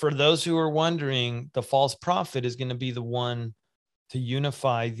 for those who are wondering, the false prophet is going to be the one to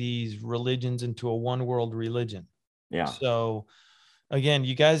unify these religions into a one world religion. Yeah. So again,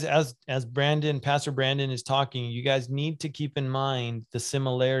 you guys, as Pastor Brandon is talking, you guys need to keep in mind the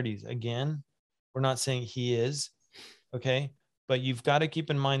similarities. Again, we're not saying he is, okay? But you've got to keep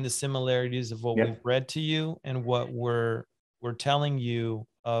in mind the similarities of what we've read to you and what we're telling you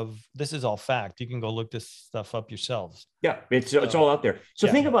of. This is all fact. You can go look this stuff up yourselves. Yeah, it's all out there. So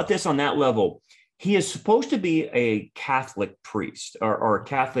think about this on that level. He is supposed to be a Catholic priest or a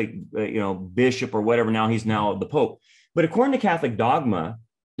Catholic, bishop or whatever. Now he's now the Pope. But according to Catholic dogma,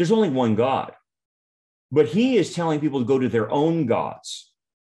 there's only one God. But he is telling people to go to their own gods,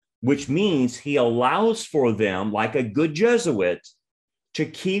 which means he allows for them, like a good Jesuit, to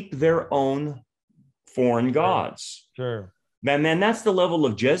keep their own foreign gods. Sure. Man, that's the level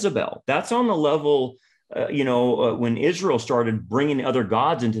of Jezebel. That's on the level, when Israel started bringing other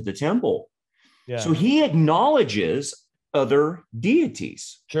gods into the temple. Yeah. So he acknowledges other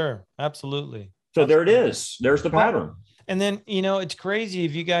deities. Sure, absolutely. So there it is. There's the pattern. And then, it's crazy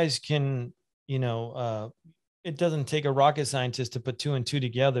if you guys can, it doesn't take a rocket scientist to put 2 and 2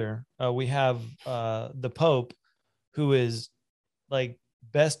 together. We have the Pope, who is like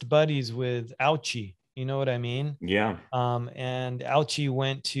best buddies with Ouchie. You know what I mean? Yeah. And Ouchie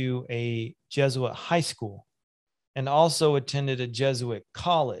went to a Jesuit high school and also attended a Jesuit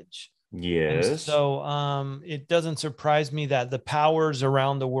college. And Yes. so it doesn't surprise me that the powers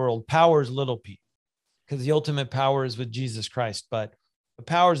around the world, power is little p, because the ultimate power is with Jesus Christ, but the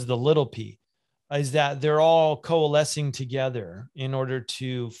powers of the little p is that they're all coalescing together in order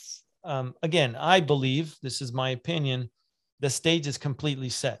to, again, I believe, this is my opinion, the stage is completely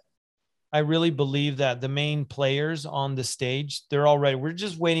set. I really believe that the main players on the stage, they're already, we're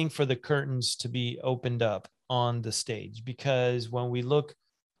just waiting for the curtains to be opened up on the stage, because when we look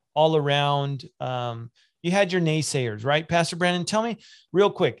all around, you had your naysayers, right? Pastor Brandon, tell me real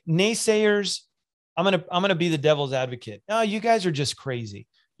quick, naysayers, I'm going to be the devil's advocate. No, you guys are just crazy.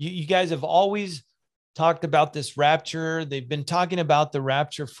 You guys have always talked about this rapture. They've been talking about the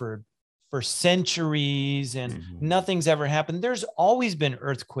rapture for centuries, and nothing's ever happened. There's always been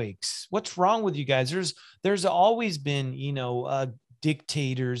earthquakes. What's wrong with you guys? There's always been,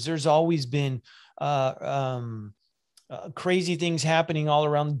 dictators. There's always been crazy things happening all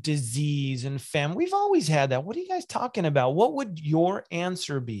around, disease and famine. We've always had that. What are you guys talking about? What would your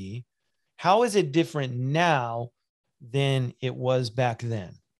answer be? How is it different now than it was back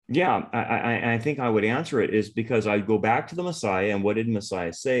then? Yeah, I think I would answer it is because I go back to the Messiah. And what did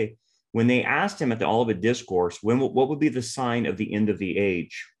Messiah say? When they asked him at the Olivet Discourse, what would be the sign of the end of the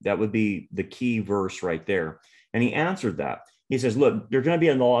age? That would be the key verse right there. And he answered that. He says, look, there's going to be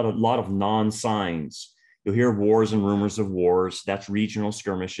a lot of non-signs. You'll hear wars and rumors of wars. That's regional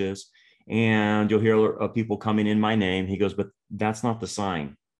skirmishes. And you'll hear people coming in my name. He goes, but that's not the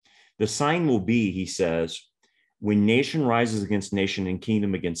sign. The sign will be, he says, when nation rises against nation and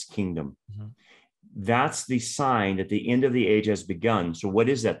kingdom against kingdom. Mm-hmm. That's the sign that the end of the age has begun. So what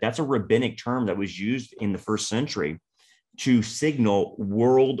is that? That's a rabbinic term that was used in the first century to signal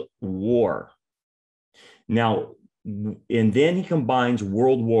world war. Now, and then he combines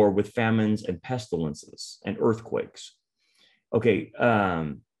world war with famines and pestilences and earthquakes. Okay,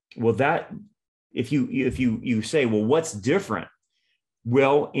 well, that if you say, well, what's different?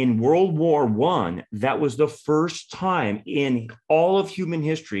 Well, in World War I, that was the first time in all of human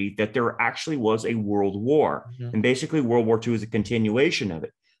history that there actually was a world war. Mm-hmm. And basically, World War II is a continuation of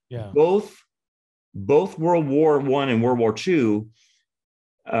it. Yeah. Both World War I and World War II,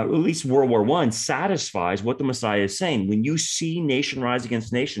 at least World War I, satisfies what the Messiah is saying. When you see nation rise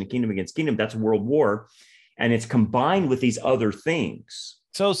against nation, kingdom against kingdom, that's world war. And it's combined with these other things.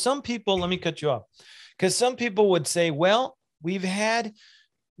 So some people, let me cut you off, because some people would say, well, we've had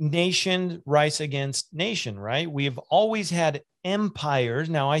nation rise against nation, right? We've always had empires.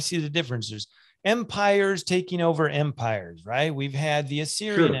 Now I see the differences. Empires taking over empires, right? We've had the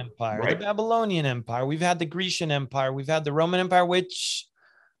Assyrian Empire, right, the Babylonian Empire. We've had the Grecian Empire. We've had the Roman Empire, which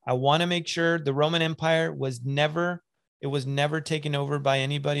I want to make sure the Roman Empire was never taken over by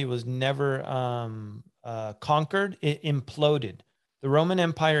anybody. It was never conquered. It imploded. The Roman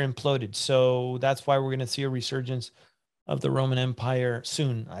Empire imploded. So that's why we're going to see a resurgence of the Roman Empire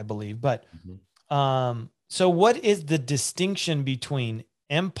soon, I believe. But so what is the distinction between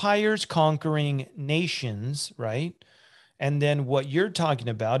empires conquering nations, right? And then what you're talking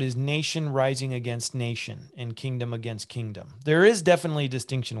about is nation rising against nation and kingdom against kingdom. There is definitely a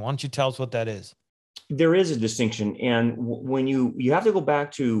distinction. Why don't you tell us what that is? There is a distinction. And when you have to go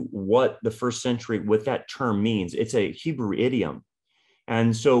back to what the first century, what that term means, it's a Hebrew idiom.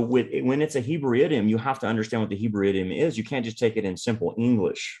 And so when it's a Hebrew idiom, you have to understand what the Hebrew idiom is. You can't just take it in simple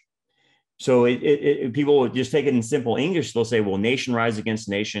English. So people will just take it in simple English. They'll say, well, nation rise against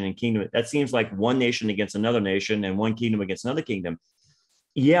nation and kingdom. That seems like one nation against another nation and one kingdom against another kingdom.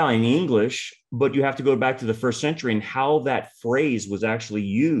 Yeah, in English, but you have to go back to the first century and how that phrase was actually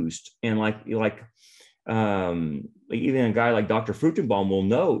used. And like even a guy like Dr. Fruchtenbaum will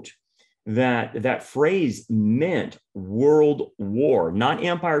note that phrase meant world war, not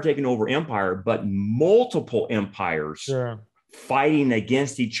empire taking over empire, but multiple empires fighting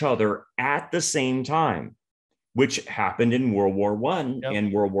against each other at the same time, which happened in World War I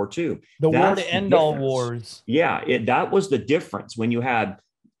and World War II. The war to end all wars. Yeah, that was the difference when you had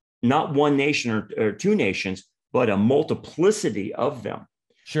not one nation or two nations, but a multiplicity of them.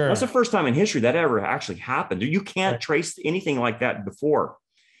 Sure. That's the first time in history that ever actually happened. You can't trace anything like that before.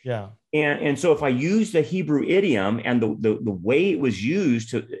 Yeah. And so if I use the Hebrew idiom and the way it was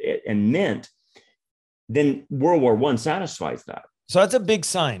used and meant, then World War I satisfies that. So that's a big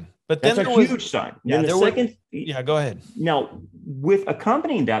sign. But then that's a huge sign. Yeah, then go ahead. Now, with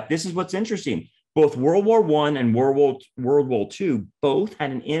accompanying that, this is what's interesting. Both World War I and World War II both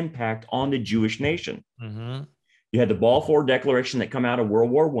had an impact on the Jewish nation. Mm-hmm. You had the Balfour Declaration that come out of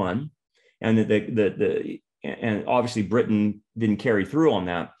World War I, and and obviously Britain didn't carry through on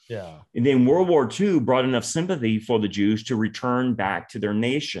that. Yeah. And then World War II brought enough sympathy for the Jews to return back to their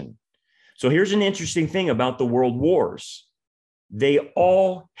nation. So here's an interesting thing about the world wars. They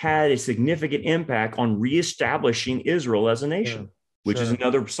all had a significant impact on reestablishing Israel as a nation, which is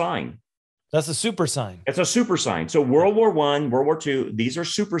another sign. That's a super sign. It's a super sign. So World War I, World War II, these are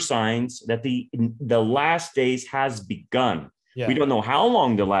super signs that the last days has begun. Yeah. We don't know how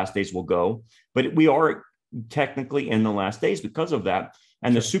long the last days will go, but we are technically in the last days because of that.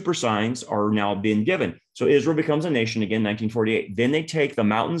 And the super signs are now being given. So Israel becomes a nation again, 1948. Then they take the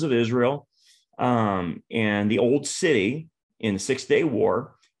mountains of Israel and the old city in the 6-day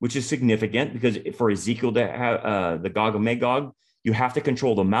war, which is significant because for Ezekiel to have the Gog and Magog, you have to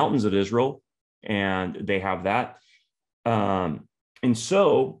control the mountains of Israel, and they have that. And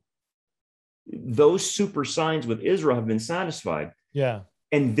so those super signs with Israel have been satisfied. Yeah.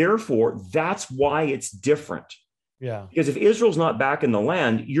 And therefore, that's why it's different. Yeah. Because if Israel's not back in the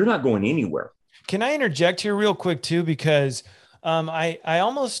land, you're not going anywhere. Can I interject here real quick too? Because I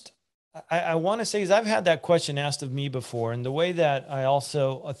want to say, because I've had that question asked of me before, and the way that I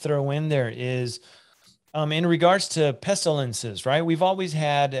also throw in there is in regards to pestilences, right? We've always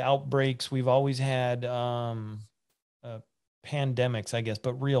had outbreaks. We've always had pandemics, I guess,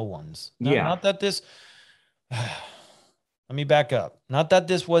 but real ones. Not that this, let me back up. Not that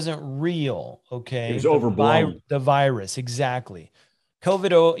this wasn't real. Okay. It was overblown. The virus. Exactly.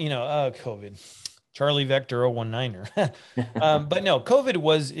 COVID. Charlie Vector 019er. But no,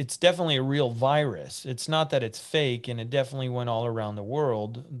 COVID it's definitely a real virus. It's not that it's fake, and it definitely went all around the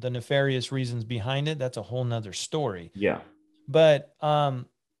world. The nefarious reasons behind it, that's a whole nother story. Yeah. But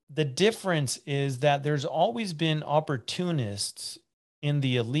the difference is that there's always been opportunists in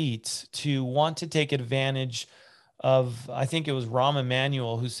the elites to want to take advantage of, I think it was Rahm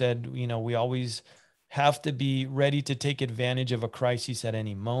Emanuel who said, we always have to be ready to take advantage of a crisis at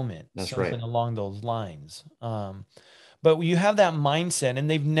any moment. That's something right. along those lines. But you have that mindset, and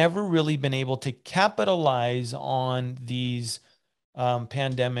they've never really been able to capitalize on these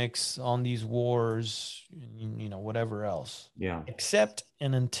pandemics, on these wars, whatever else. Yeah. Except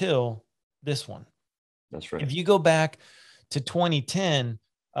and until this one. That's right. If you go back to 2010,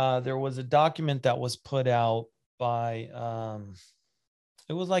 there was a document that was put out by,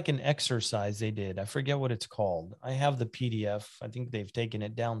 it was like an exercise they did. I forget what it's called. I have the PDF. I think they've taken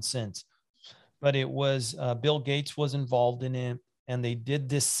it down since, but it was Bill Gates was involved in it. And they did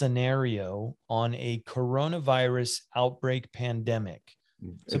this scenario on a coronavirus outbreak pandemic.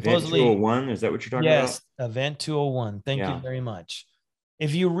 Supposedly, Event 201, is that what you're talking about? Yes, Event 201. Thank you very much.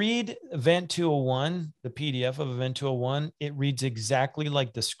 If you read Event 201, the PDF of Event 201, it reads exactly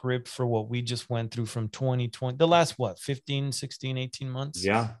like the script for what we just went through from 2020, the last, 15, 16, 18 months?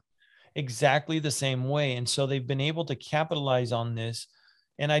 Yeah. Exactly the same way. And so they've been able to capitalize on this.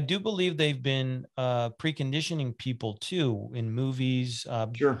 And I do believe they've been preconditioning people too in movies.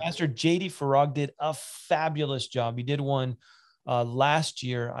 Sure. Pastor J.D. Farag did a fabulous job. He did one last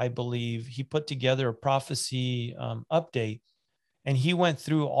year, I believe. He put together a prophecy update, and he went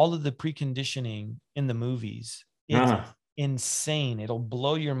through all of the preconditioning in the movies. It's insane. It'll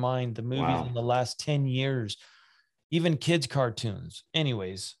blow your mind. The movies in the last 10 years, even kids' cartoons.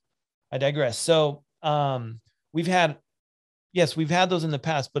 Anyways, I digress. So we've had those in the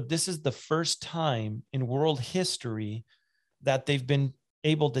past, but this is the first time in world history that they've been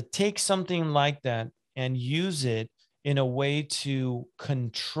able to take something like that and use it in a way to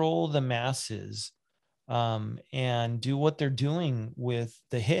control the masses and do what they're doing with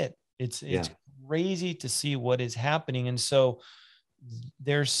the hit. It's crazy to see what is happening. And so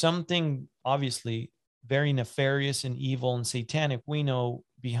there's something obviously very nefarious and evil and satanic. We know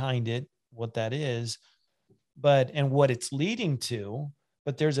behind it what that is. And what it's leading to,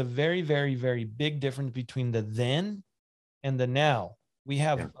 but there's a very, very, very big difference between the then and the now. We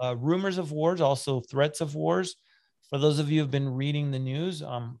have rumors of wars, also threats of wars. For those of you who've been reading the news,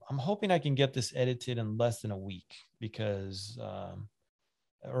 I'm hoping I can get this edited in less than a week because,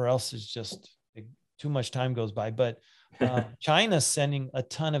 or else it's just too much time goes by. But China's sending a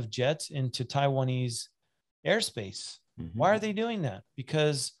ton of jets into Taiwanese airspace. Mm-hmm. Why are they doing that?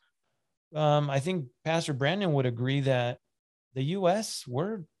 Because I think Pastor Brandon would agree that the U.S.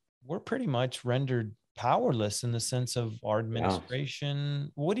 we're pretty much rendered powerless in the sense of our administration.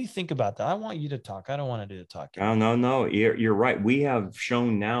 What do you think about that? I want you to talk. I don't want to do the talking. No. You're right. We have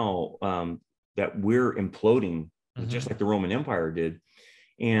shown now that we're imploding, just like the Roman Empire did.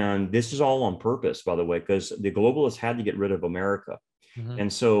 And this is all on purpose, by the way, because the globalists had to get rid of America. Mm-hmm.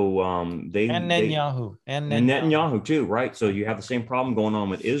 And so and Netanyahu too, right? So you have the same problem going on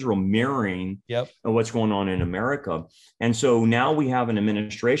with Israel mirroring what's going on in America. And so now we have an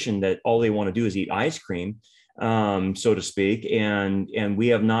administration that all they want to do is eat ice cream, so to speak. And we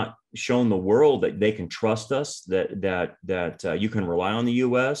have not shown the world that they can trust us, that you can rely on the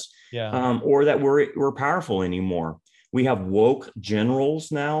U.S. Or that we're powerful anymore. We have woke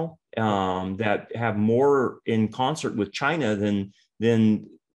generals now that have more in concert with China than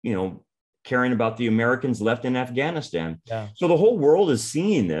caring about the Americans left in Afghanistan. Yeah. So the whole world is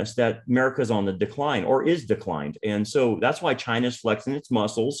seeing this, that America's on the decline or is declined. And so that's why China's flexing its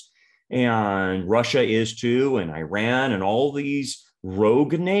muscles, and Russia is too, and Iran and all these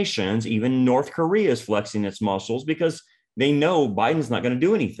rogue nations, even North Korea is flexing its muscles because they know Biden's not going to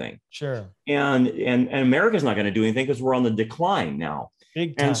do anything. Sure. And America's not going to do anything because we're on the decline now.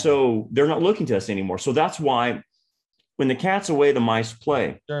 Big time. And so they're not looking to us anymore. So that's why when the cat's away, the mice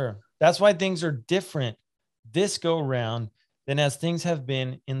play. Sure. That's why things are different this go round than as things have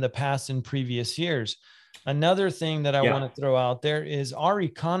been in the past and previous years. Another thing that I want to throw out there is our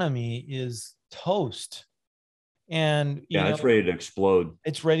economy is toast. And it's ready to explode.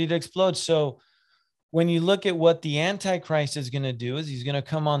 It's ready to explode. So when you look at what the Antichrist is going to do, is he's going to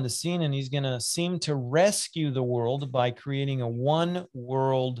come on the scene and he's going to seem to rescue the world by creating a one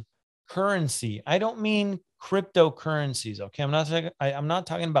world currency. I don't mean cryptocurrencies. Okay. I'm not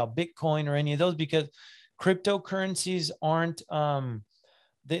talking about Bitcoin or any of those, because cryptocurrencies aren't,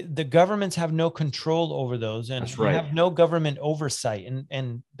 the governments have no control over those, and That's right. have no government oversight,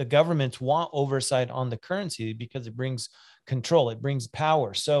 and the governments want oversight on the currency because it brings control, it brings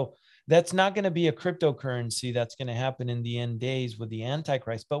power. So that's not going to be a cryptocurrency that's going to happen in the end days with the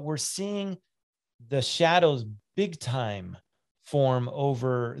Antichrist, but we're seeing the shadows big time form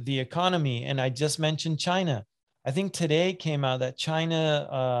over the economy. And I just mentioned China. I think today came out that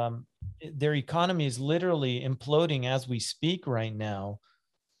China, their economy is literally imploding as we speak right now.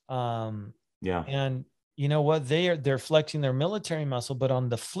 And you know what? They're flexing their military muscle, but on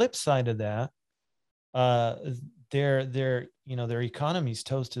the flip side of that, their economy's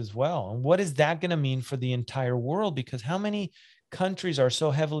toast as well. And what is that going to mean for the entire world? Because how many countries are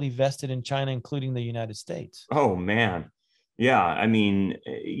so heavily vested in China, including the United States? Oh man. Yeah. I mean,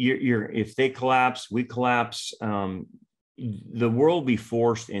 if they collapse, we collapse, the world will be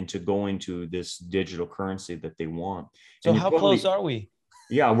forced into going to this digital currency that they want. So how close are we?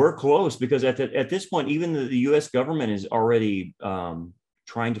 Yeah, we're close, because at this point, even the U.S. government is already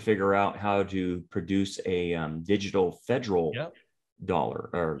trying to figure out how to produce a digital federal dollar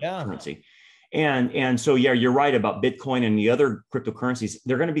or currency. And so, yeah, you're right about Bitcoin and the other cryptocurrencies.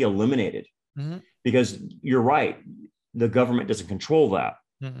 They're going to be eliminated because you're right. The government doesn't control that.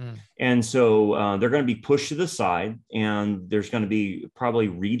 And so they're going to be pushed to the side, and there's going to be probably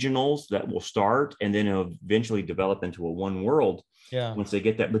regionals that will start and then eventually develop into a one world. Yeah. Once they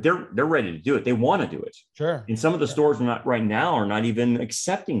get that, but they're ready to do it. They want to do it. Sure. And some of the stores right now are not even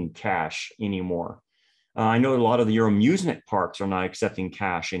accepting cash anymore. I know a lot of your amusement parks are not accepting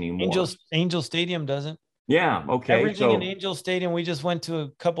cash anymore. Angel Stadium doesn't. Yeah. Okay. Everything in Angel Stadium. We just went to a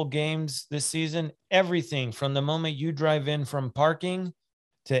couple games this season. Everything from the moment you drive in from parking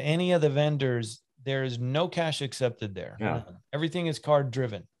to any of the vendors, there is no cash accepted there. Yeah. Everything is card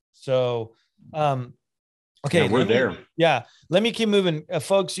driven. So, okay, we're there. Yeah, let me keep moving,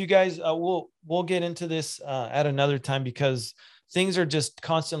 folks. You guys, we'll get into this at another time, because things are just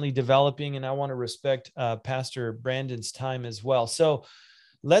constantly developing, and I want to respect Pastor Brandon's time as well. So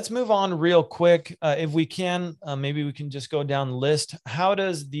let's move on real quick, if we can. Maybe we can just go down the list. How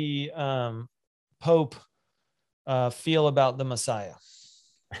does the Pope feel about the Messiah?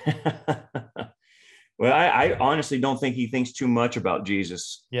 Well, I honestly don't think he thinks too much about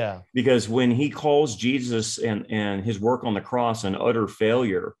Jesus. Yeah. Because when he calls Jesus and his work on the cross an utter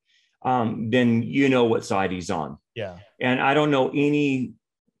failure, then you know what side he's on. Yeah. And I don't know any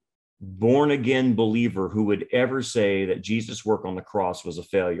born again believer who would ever say that Jesus' work on the cross was a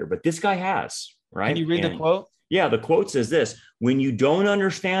failure. But this guy has, right? Can you read the quote? Yeah, the quote says this: when you don't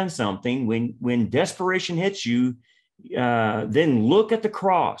understand something, when desperation hits you, then look at the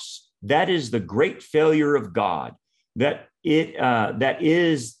cross. That is the great failure of God. That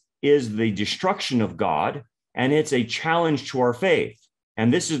is the destruction of God, and it's a challenge to our faith.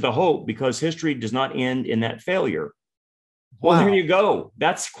 And this is the hope, because history does not end in that failure. Well, there you go.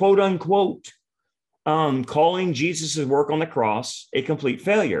 That's quote unquote calling Jesus' work on the cross a complete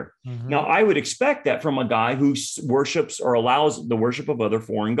failure. Now, I would expect that from a guy who worships or allows the worship of other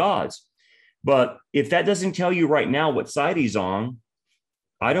foreign gods. But if that doesn't tell you right now what side he's on,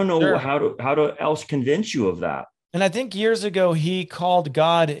 I don't know how to else convince you of that. And I think years ago, he called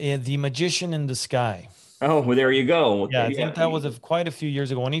God the magician in the sky. Oh, well, there you go. Yeah, I think that was quite a few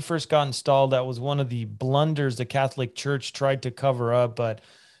years ago when he first got installed. That was one of the blunders the Catholic Church tried to cover up, but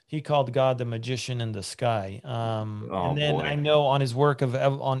he called God the magician in the sky. And then boy. I know on his work I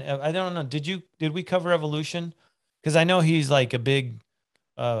don't know, did we cover evolution? Because I know he's like a big,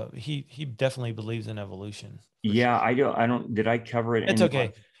 he definitely believes in evolution. Yeah, I don't, did I cover it? It's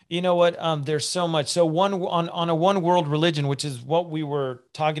okay. You know what? There's so much. So on a one world religion, which is what we were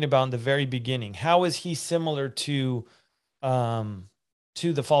talking about in the very beginning. How is he similar to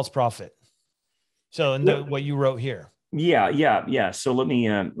the false prophet? So what you wrote here. Yeah. So let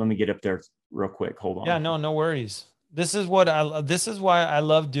me get up there real quick. Hold on. Yeah, no worries. This is why I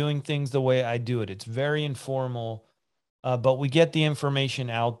love doing things the way I do it. It's very informal, but we get the information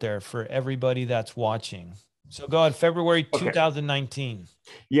out there for everybody that's watching. So go ahead, February 2019.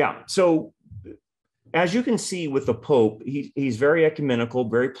 Yeah. So as you can see with the Pope, he's very ecumenical,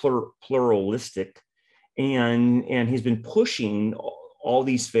 very pluralistic, and he's been pushing all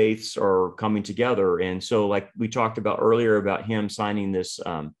these faiths are coming together. And so, like we talked about earlier about him signing this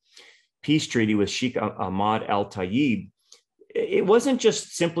peace treaty with Sheikh Ahmad al-Tayyib, it wasn't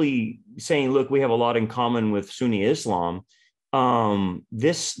just simply saying, look, we have a lot in common with Sunni Islam.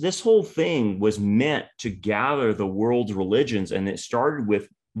 This whole thing was meant to gather the world's religions, and it started with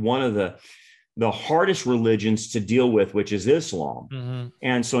one of the hardest religions to deal with, which is Islam. Mm-hmm.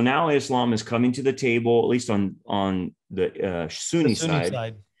 And so now Islam is coming to the table, at least on the Sunni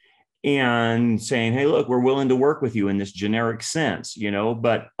side, and saying, hey, look, we're willing to work with you in this generic sense,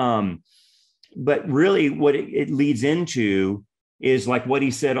 but really what it leads into is like what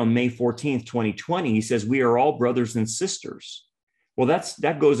he said on May 14th, 2020. He says, we are all brothers and sisters. Well,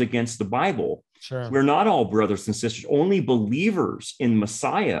 that goes against the Bible. Sure. We're not all brothers and sisters. Only believers in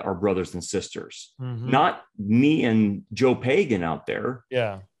Messiah are brothers and sisters, not me and Joe Pagan out there.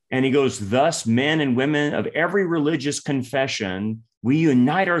 Yeah. And he goes, thus, men and women of every religious confession, we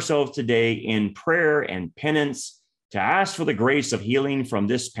unite ourselves today in prayer and penance to ask for the grace of healing from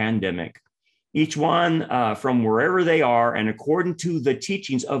this pandemic. Each one from wherever they are and according to the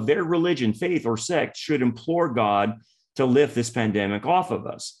teachings of their religion, faith, or sect should implore God to lift this pandemic off of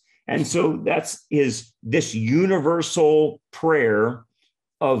us. And so that's this universal prayer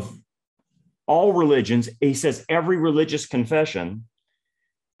of all religions. He says every religious confession,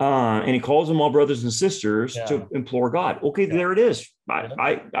 and he calls them all brothers and sisters to implore God. Okay, there it is.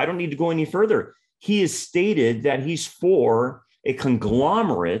 I don't need to go any further. He has stated that he's for a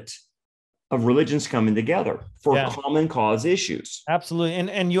conglomerate of religions coming together for common cause issues. Absolutely.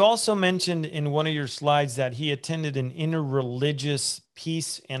 And you also mentioned in one of your slides that he attended an interreligious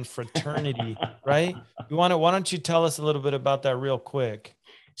peace and fraternity, right? Why don't you tell us a little bit about that real quick?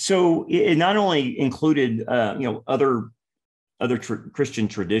 So it not only included, other Christian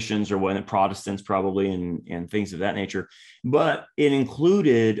traditions or what Protestants probably and things of that nature, but it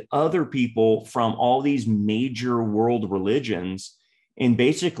included other people from all these major world religions in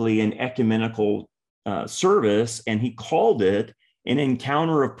basically an ecumenical service, and he called it an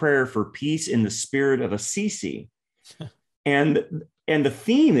encounter of prayer for peace in the spirit of Assisi. and the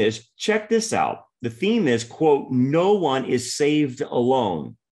theme is, check this out, the theme is, quote, no one is saved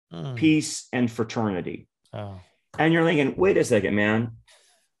alone, peace and fraternity. Oh. And you're thinking, wait a second, man,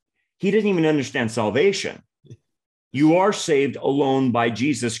 he doesn't even understand salvation. You are saved alone by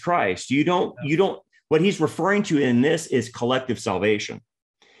Jesus Christ. You don't. What he's referring to in this is collective salvation.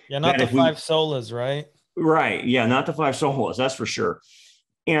 Yeah, not the five solas, right? Right. Yeah, not the five solas, that's for sure.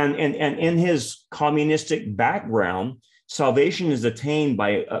 And in his communistic background, salvation is attained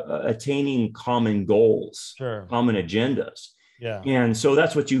by attaining common goals, common agendas. Yeah. And so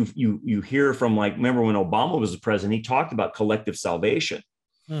that's what you hear from, like, remember when Obama was the president, he talked about collective salvation.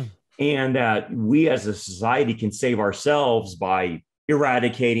 And that we as a society can save ourselves by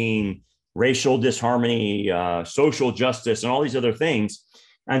eradicating racial disharmony, social justice, and all these other things.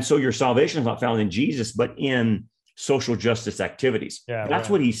 And so your salvation is not found in Jesus, but in social justice activities. Yeah, that's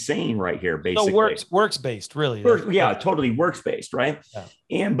what he's saying right here, basically. So works-based, really. Totally works-based, right?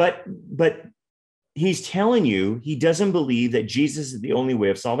 Yeah. But he's telling you he doesn't believe that Jesus is the only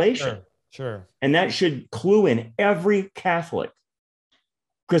way of salvation. Sure. And that should clue in every Catholic,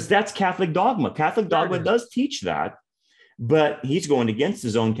 because that's Catholic dogma. Catholic dogma does teach that. But he's going against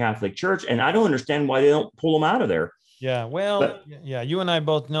his own Catholic Church, and I don't understand why they don't pull him out of there. Yeah, well, you and I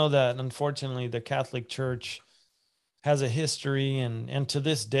both know that, unfortunately, the Catholic Church has a history, and to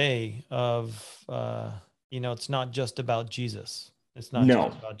this day of, it's not just about Jesus. It's not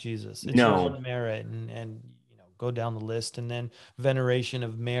just about Jesus. It's Lord merit and go down the list, and then veneration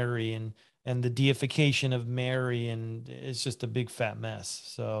of Mary and the deification of Mary, and it's just a big fat mess.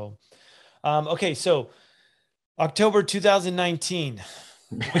 So, so October 2019,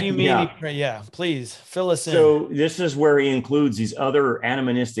 What do you mean? Yeah. Yeah, please fill us in. So this is where he includes these other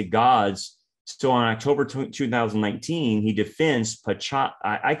animistic gods. So on October 2019, he defends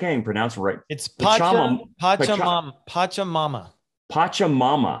I can't even pronounce it right. It's Pachamama. Pachamama.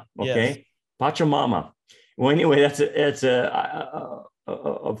 Okay. Yes. Pachamama. Well, anyway, that's a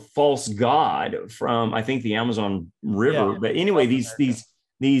false god from, I think, the Amazon River. Yeah. But anyway,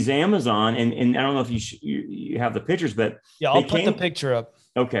 these Amazon, and I don't know if you have the pictures, but yeah, I'll put the picture up.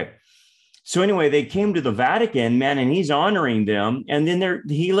 Okay. So anyway, they came to the Vatican, man, and he's honoring them. And then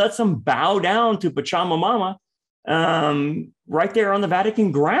he lets them bow down to Pachamama right there on the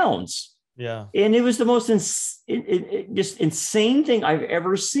Vatican grounds. Yeah. And it was the most just insane thing I've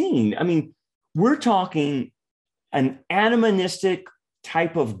ever seen. I mean, we're talking an animistic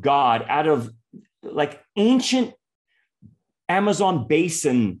type of God out of like ancient Amazon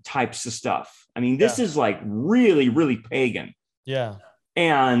basin types of stuff. I mean, this is like really, really pagan. Yeah.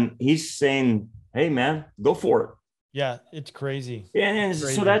 And he's saying, hey, man, go for it. Yeah, it's crazy. And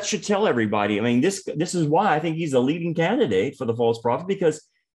so that should tell everybody. I mean, this is why I think he's the leading candidate for the false prophet, because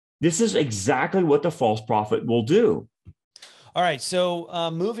this is exactly what the false prophet will do. All right.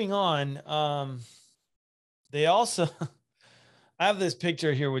 So moving on, they also, I have this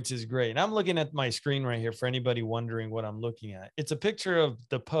picture here, which is great. And I'm looking at my screen right here for anybody wondering what I'm looking at. It's a picture of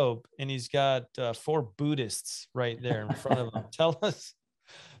the Pope, and he's got 4 Buddhists right there in front of him. Tell us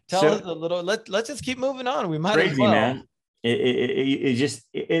a little. Let's just keep moving on. We might crazy, as well. Man.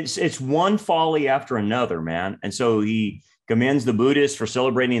 It's one folly after another, man. And so he commends the Buddhists for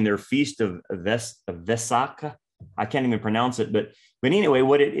celebrating their feast of Vesak. I can't even pronounce it, but anyway,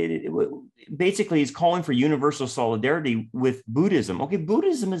 what it basically is calling for universal solidarity with Buddhism. Okay,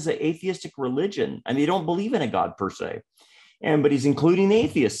 Buddhism is an atheistic religion. I mean, they don't believe in a God per se, but he's including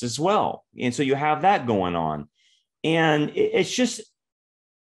atheists as well. And so you have that going on, and it's just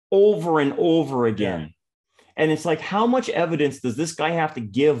over and over again. Yeah. And it's like, how much evidence does this guy have to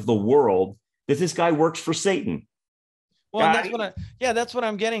give the world that this guy works for Satan? Well, that's what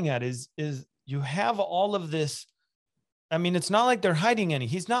I'm getting at is you have all of this. I mean, it's not like they're hiding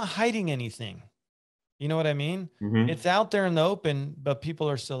he's not hiding anything. You know what I mean? Mm-hmm. It's out there in the open, but people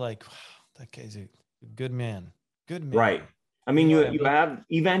are still like, wow, that guy's a good man. Good man. Right. I mean, you have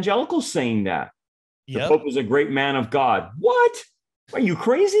evangelicals saying that. The Pope is a great man of God. What? Are you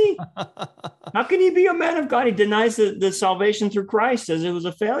crazy? How can he be a man of God? He denies the salvation through Christ, says it was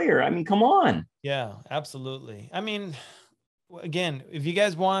a failure. I mean, come on. Yeah, absolutely. I mean, again, if you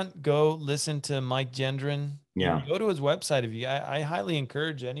guys want, go listen to Mike Gendron. Yeah. Go to his website. I highly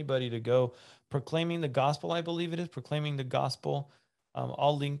encourage anybody to go. Proclaiming the Gospel, I believe it is. Proclaiming the Gospel.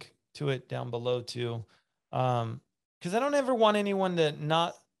 I'll link to it down below too. Because I don't ever want anyone to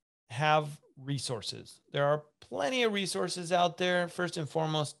not have resources. There are plenty of resources out there. First and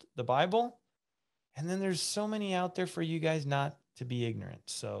foremost, the Bible. And then there's so many out there for you guys not to be ignorant.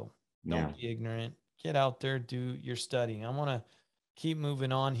 So don't be ignorant. Get out there, do your studying. I want to keep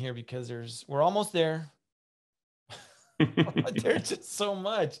moving on here because we're almost there. There's just so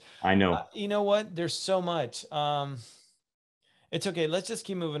much. I know. You know what? There's so much. It's okay. Let's just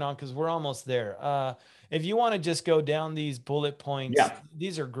keep moving on because we're almost there. If you want to just go down these bullet points,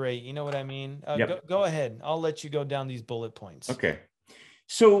 these are great. You know what I mean? Go ahead. I'll let you go down these bullet points. Okay.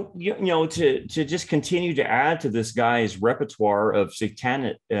 So, to just continue to add to this guy's repertoire of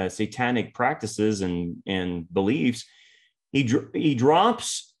satanic practices and beliefs, he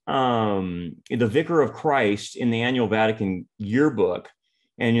drops the Vicar of Christ in the annual Vatican yearbook.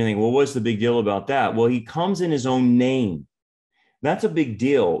 And you think, well, what's the big deal about that? Well, he comes in his own name. That's a big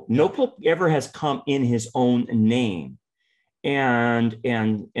deal. No pope ever has come in his own name. And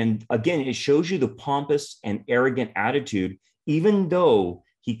again, it shows you the pompous and arrogant attitude. Even though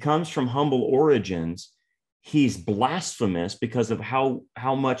he comes from humble origins, he's blasphemous because of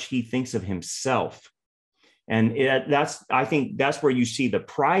how much he thinks of himself. And I think that's where you see the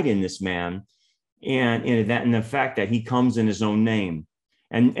pride in this man, and the fact that he comes in his own name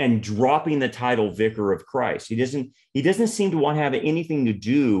and dropping the title Vicar of Christ. He doesn't seem to want to have anything to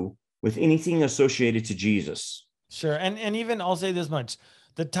do with anything associated to Jesus. Sure. And even I'll say this much.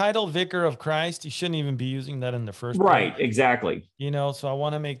 The title Vicar of Christ, you shouldn't even be using that in the first place. Right, exactly. So I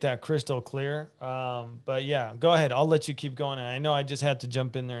want to make that crystal clear. But yeah, go ahead. I'll let you keep going. I know I just had to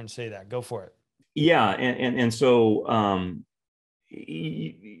jump in there and say that. Go for it. Yeah. And so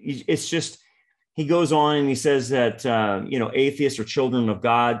it's just, he goes on and he says that, atheists are children of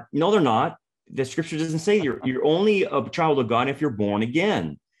God. No, they're not. The scripture doesn't say you're only a child of God if you're born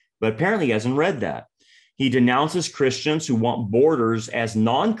again. But apparently he hasn't read that. He denounces Christians who want borders as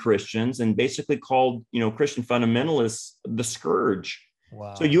non-Christians and basically called, Christian fundamentalists the scourge.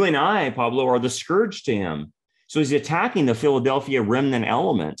 Wow. So you and I, Pablo, are the scourge to him. So he's attacking the Philadelphia remnant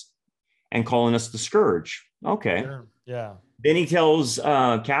element and calling us the scourge. Okay. Sure. Yeah. Then he tells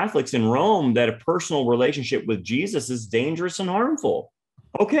Catholics in Rome that a personal relationship with Jesus is dangerous and harmful.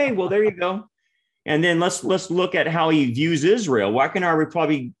 Okay, well, there you go. And then let's look at how he views Israel. Why can I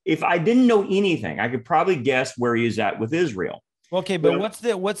probably, if I didn't know anything, I could probably guess where he is at with Israel. Okay, but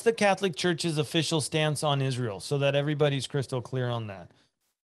what's the Catholic Church's official stance on Israel, so that everybody's crystal clear on that?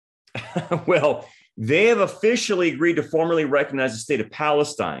 Well, they have officially agreed to formally recognize the state of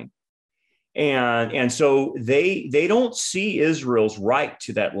Palestine. And so they don't see Israel's right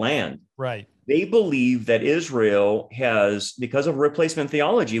to that land. Right. They believe that Israel has, because of replacement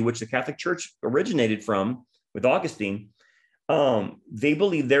theology, which the Catholic Church originated from with Augustine, they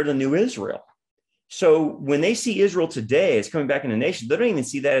believe they're the new Israel. So when they see Israel today as coming back in a nation, they don't even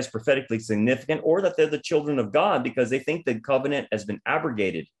see that as prophetically significant or that they're the children of God, because they think the covenant has been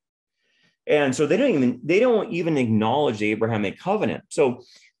abrogated. And so they don't even acknowledge the Abrahamic covenant. So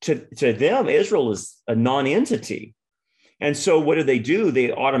to them, Israel is a non-entity. And so what do?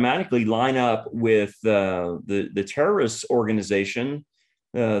 They automatically line up with the terrorist organization,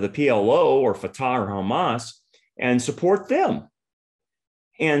 the PLO or Fatah or Hamas, and support them.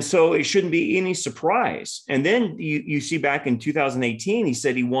 And so it shouldn't be any surprise. And then you see back in 2018, he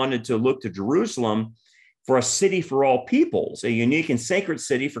said he wanted to look to Jerusalem for a city for all peoples, a unique and sacred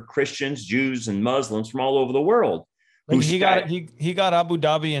city for Christians, Jews, and Muslims from all over the world. He got Abu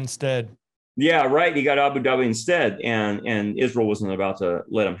Dhabi instead. Yeah, right. He got Abu Dhabi instead, and Israel wasn't about to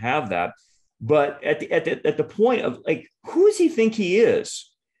let him have that. But at the point of, like, who does he think he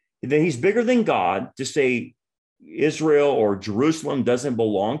is? That he's bigger than God to say Israel or Jerusalem doesn't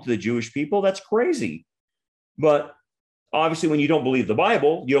belong to the Jewish people? That's crazy. But obviously, when you don't believe the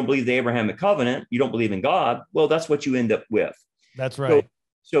Bible, you don't believe the Abrahamic covenant, you don't believe in God, well, that's what you end up with. That's right.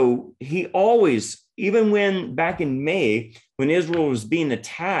 So he always, even when back in May, when Israel was being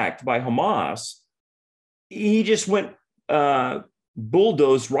attacked by Hamas, he just went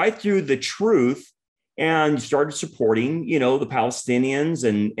bulldozed right through the truth and started supporting, the Palestinians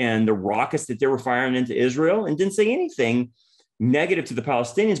and the rockets that they were firing into Israel, and didn't say anything negative to the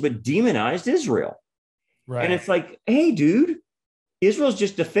Palestinians, but demonized Israel. Right. And it's like, hey, dude, Israel's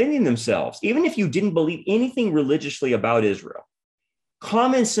just defending themselves. Even if you didn't believe anything religiously about Israel,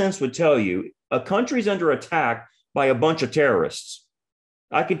 common sense would tell you a country's under attack by a bunch of terrorists.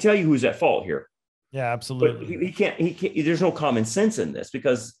 I can tell you who's at fault here. Yeah, absolutely. But he can't, there's no common sense in this,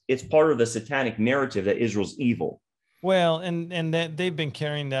 because it's part of the satanic narrative that Israel's evil. Well, and that they've been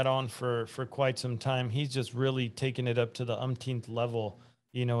carrying that on for quite some time. He's just really taken it up to the umpteenth level.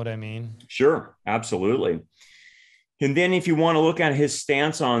 You know what I mean? Sure, absolutely. And then if you want to look at his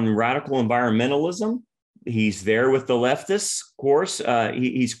stance on radical environmentalism, he's there with the leftists, of course.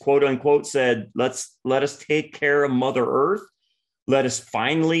 He's quote unquote said, let us take care of Mother Earth. Let us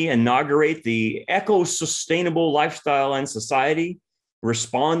finally inaugurate the eco-sustainable lifestyle and society,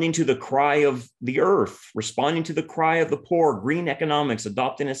 responding to the cry of the earth, responding to the cry of the poor, green economics,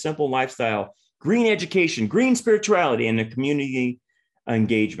 adopting a simple lifestyle, green education, green spirituality, and a community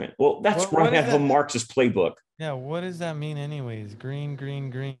engagement. Well, that's right out of Marxist playbook. Yeah, what does that mean anyways? Green,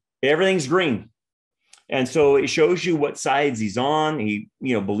 green, green. Everything's green. And so it shows you what sides he's on. He,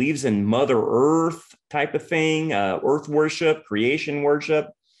 believes in Mother Earth type of thing, earth worship, creation worship.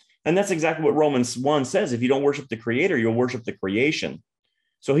 And that's exactly what Romans 1 says. If you don't worship the creator, you'll worship the creation.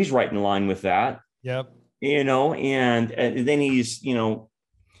 So he's right in line with that. Yep. And then he's,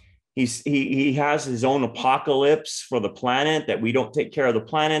 he has his own apocalypse for the planet, that we don't take care of the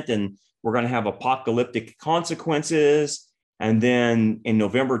planet and we're going to have apocalyptic consequences. And then in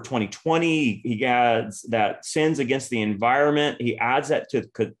November 2020, he adds that sins against the environment. He adds that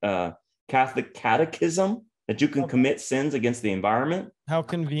to Catholic catechism, that you can commit sins against the environment. How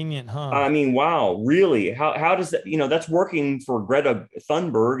convenient, huh? I mean, wow, really? How does that, that's working for Greta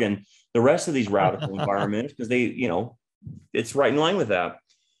Thunberg and the rest of these radical environments, because they, it's right in line with that.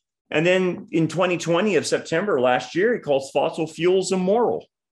 And then in 2020 of September last year, he calls fossil fuels immoral.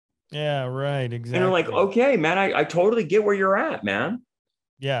 Yeah, right. Exactly. And they're like, okay, man, I totally get where you're at, man.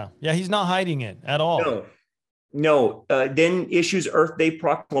 Yeah. Yeah. He's not hiding it at all. No. Then issues Earth Day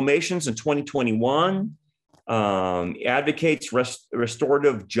proclamations in 2021, advocates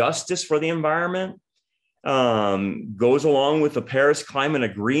restorative justice for the environment, goes along with the Paris Climate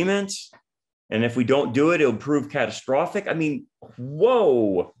Agreement. And if we don't do it, it'll prove catastrophic. I mean,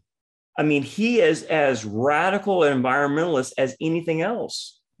 whoa. I mean, he is as radical an environmentalist as anything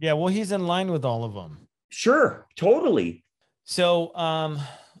else. Yeah, well, he's in line with all of them. Sure, totally. So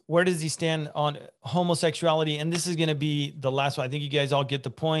where does he stand on homosexuality? And this is going to be the last one. I think you guys all get the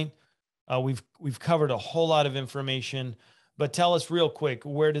point. We've covered a whole lot of information, but tell us real quick,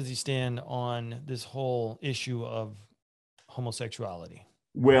 where does he stand on this whole issue of homosexuality?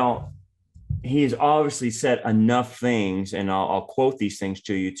 Well, he's obviously said enough things, and I'll quote these things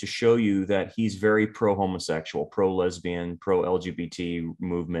to you to show you that he's very pro-homosexual, pro-lesbian, pro-LGBT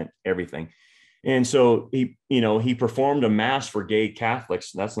movement, everything. And so he performed a mass for gay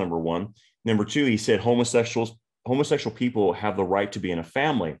Catholics. That's number one. Number two, he said homosexual people have the right to be in a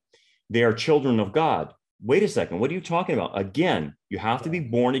family. They are children of God. Wait a second. What are you talking about? Again, you have to be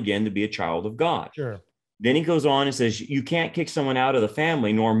born again to be a child of God. Sure. Then he goes on and says, you can't kick someone out of the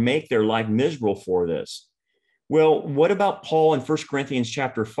family nor make their life miserable for this. Well, what about Paul in 1 Corinthians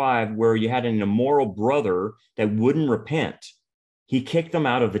chapter 5, where you had an immoral brother that wouldn't repent? He kicked them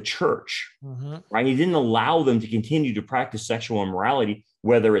out of the church, right? He didn't allow them to continue to practice sexual immorality,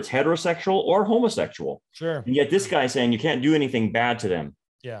 whether it's heterosexual or homosexual. Sure. And yet this guy's saying you can't do anything bad to them.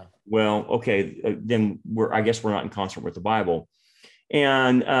 Yeah. Well, okay, then I guess we're not in concert with the Bible.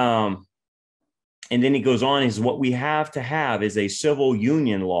 And then he goes on, is what we have to have is a civil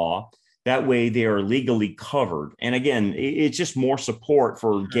union law. That way they are legally covered. And again, it's just more support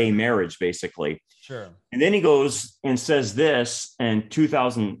for gay marriage, basically. Sure. And then he goes and says this in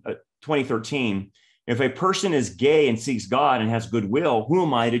 2013, if a person is gay and seeks God and has goodwill, who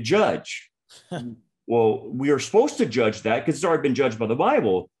am I to judge? Well, we are supposed to judge that because it's already been judged by the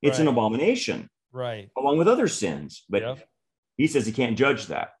Bible. It's an abomination, right? Along with other sins. But he says he can't judge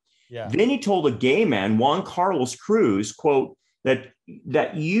that. Yeah. Then he told a gay man, Juan Carlos Cruz, quote,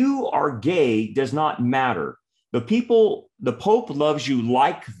 that you are gay does not matter. The Pope loves you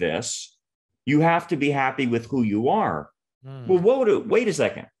like this. You have to be happy with who you are. Well, wait a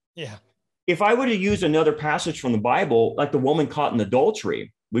second. Yeah. If I were to use another passage from the Bible, like the woman caught in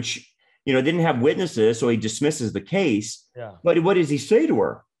adultery, which, didn't have witnesses, so he dismisses the case. Yeah. But what does he say to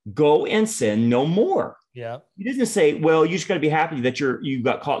her? Go and sin no more. Yeah. He doesn't say, well, you just got to be happy that you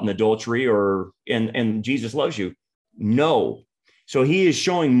got caught in adultery and Jesus loves you. No. So he is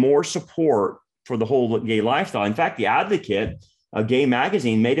showing more support for the whole gay lifestyle. In fact, The Advocate, a gay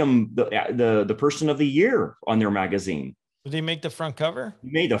magazine, made him the person of the year on their magazine. Did he make the front cover? He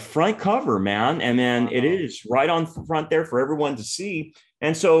made the front cover, man. And then it is right on front there for everyone to see.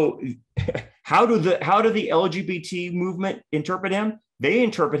 And so how do the LGBT movement interpret him? They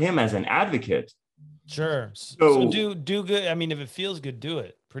interpret him as an advocate. Sure. So do good. I mean, if it feels good, do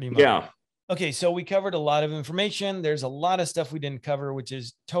it, pretty much. Yeah. Okay. So we covered a lot of information. There's a lot of stuff we didn't cover, which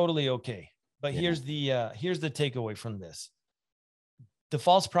is totally okay. But here's the takeaway from this. The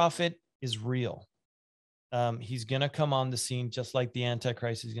false prophet is real. He's going to come on the scene just like the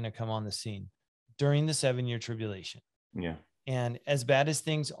Antichrist is going to come on the scene during the 7-year tribulation. Yeah. And as bad as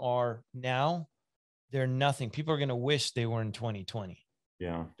things are now, they're nothing. People are going to wish they were in 2020.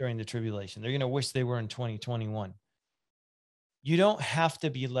 Yeah. During the tribulation. They're going to wish they were in 2021. You don't have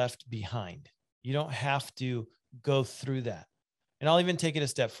to be left behind. You don't have to go through that. And I'll even take it a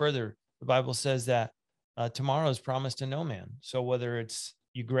step further. The Bible says that tomorrow is promised to no man. So whether it's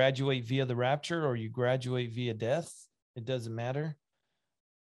you graduate via the rapture or you graduate via death, it doesn't matter.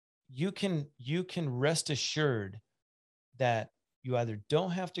 You can rest assured that you either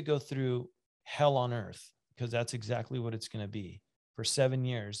don't have to go through hell on earth, because that's exactly what it's going to be for 7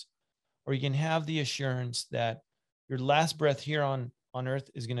 years, or you can have the assurance that your last breath here on earth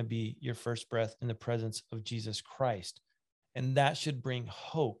is going to be your first breath in the presence of Jesus Christ. And that should bring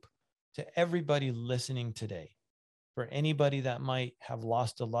hope to everybody listening today. For anybody that might have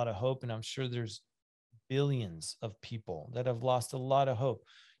lost a lot of hope, and I'm sure there's billions of people that have lost a lot of hope.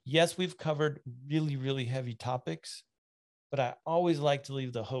 Yes, we've covered really, really heavy topics, but I always like to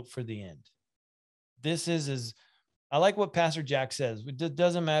leave the hope for the end. I like what Pastor Jack says. It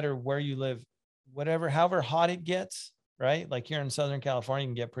doesn't matter where you live, however hot it gets, right? Like here in Southern California, you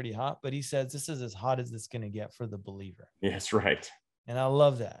can get pretty hot, but he says this is as hot as it's going to get for the believer. Yeah, that's right. And I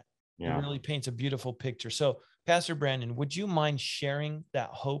love that. Yeah. It really paints a beautiful picture. So Pastor Brandon, would you mind sharing that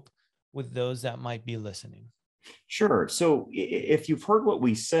hope with those that might be listening? Sure. So if you've heard what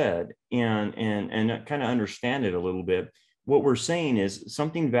we said and kind of understand it a little bit, what we're saying is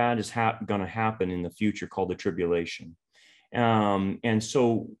something bad is going to happen in the future called the tribulation. And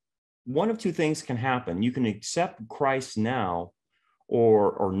so one of two things can happen. You can accept Christ now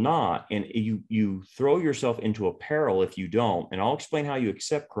or not, and you throw yourself into a peril if you don't. And I'll explain how you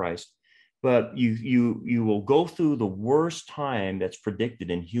accept Christ. But you will go through the worst time that's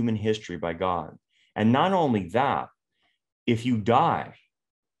predicted in human history by God. And not only that, if you die,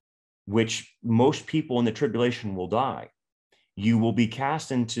 which most people in the tribulation will die, you will be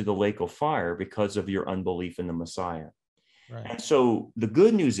cast into the lake of fire because of your unbelief in the Messiah. Right. And so the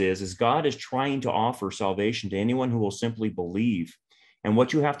good news is God is trying to offer salvation to anyone who will simply believe. And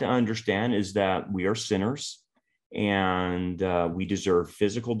what you have to understand is that we are sinners, and we deserve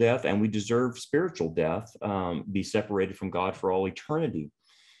physical death, and we deserve spiritual death, be separated from God for all eternity.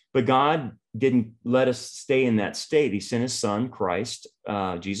 But God didn't let us stay in that state. He sent his son, Christ,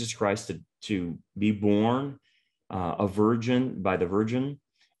 Jesus Christ, to be born a virgin by the virgin.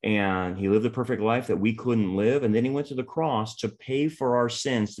 And he lived a perfect life that we couldn't live. And then he went to the cross to pay for our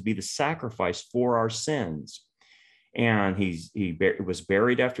sins, to be the sacrifice for our sins. And he was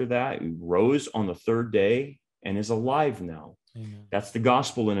buried after that. He rose on the third day and is alive now. Amen. That's the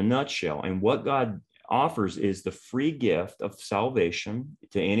gospel in a nutshell. And what God offers is the free gift of salvation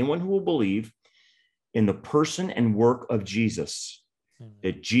to anyone who will believe in the person and work of Jesus. Amen.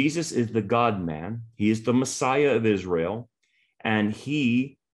 That Jesus is the God-man. He is the Messiah of Israel. And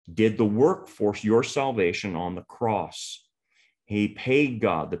he did the work for your salvation on the cross. He paid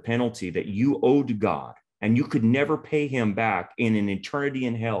God the penalty that you owed God, and you could never pay him back in an eternity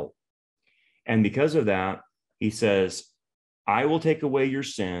in hell. And because of that, he says, I will take away your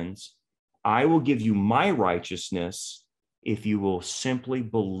sins. I will give you my righteousness if you will simply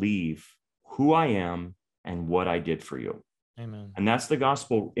believe who I am and what I did for you. Amen. And that's the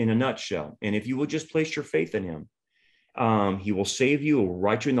gospel in a nutshell. And if you will just place your faith in him, he will save you, will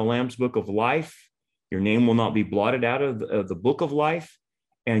write you in the Lamb's book of life. Your name will not be blotted out of the book of life,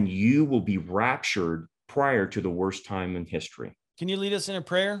 and you will be raptured prior to the worst time in history. Can you lead us in a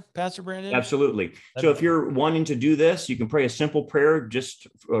prayer, Pastor Brandon? Absolutely. So if you're wanting to do this, you can pray a simple prayer. Just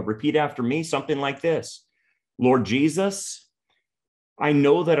repeat after me, something like this. Lord Jesus, I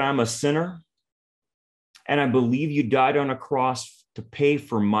know that I'm a sinner, and I believe you died on a cross to pay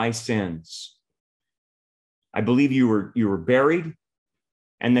for my sins. I believe you were buried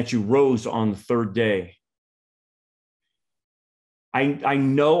and that you rose on the third day. I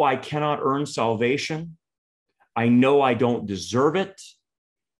know I cannot earn salvation. I know I don't deserve it,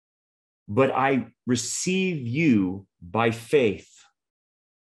 but I receive you by faith.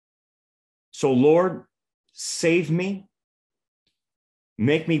 So Lord, save me,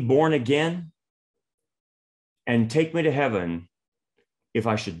 make me born again, and take me to heaven if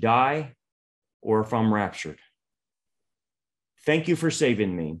I should die or if I'm raptured. Thank you for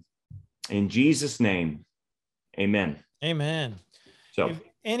saving me. In Jesus' name, amen. Amen. So if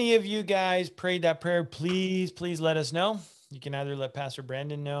any of you guys prayed that prayer, please let us know. You can either let Pastor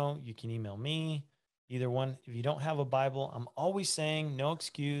Brandon know. You can email me, either one. If you don't have a Bible, I'm always saying no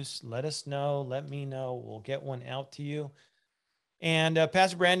excuse. Let us know. Let me know. We'll get one out to you. And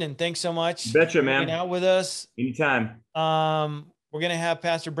Pastor Brandon, thanks so much. Betcha, man. For being out with us. Anytime. We're going to have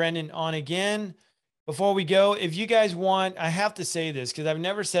Pastor Brandon on again. Before we go, if you guys want, I have to say this because I've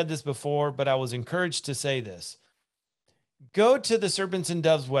never said this before, but I was encouraged to say this. Go to the Serpents and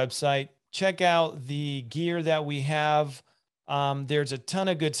Doves website. Check out the gear that we have. There's a ton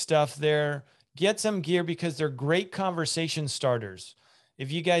of good stuff there. Get some gear because they're great conversation starters.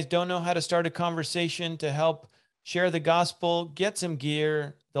 If you guys don't know how to start a conversation to help share the gospel, get some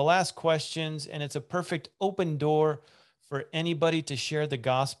gear. They'll ask questions, and it's a perfect open door for anybody to share the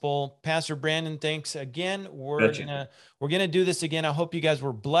gospel. Pastor Brandon, thanks again. We're gonna do this again. I hope you guys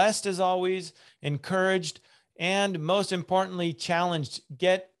were blessed as always, encouraged, and most importantly, challenged.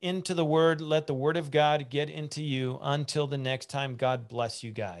 Get into the word. Let the word of God get into you. Until the next time, God bless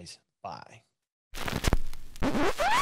you guys. Bye.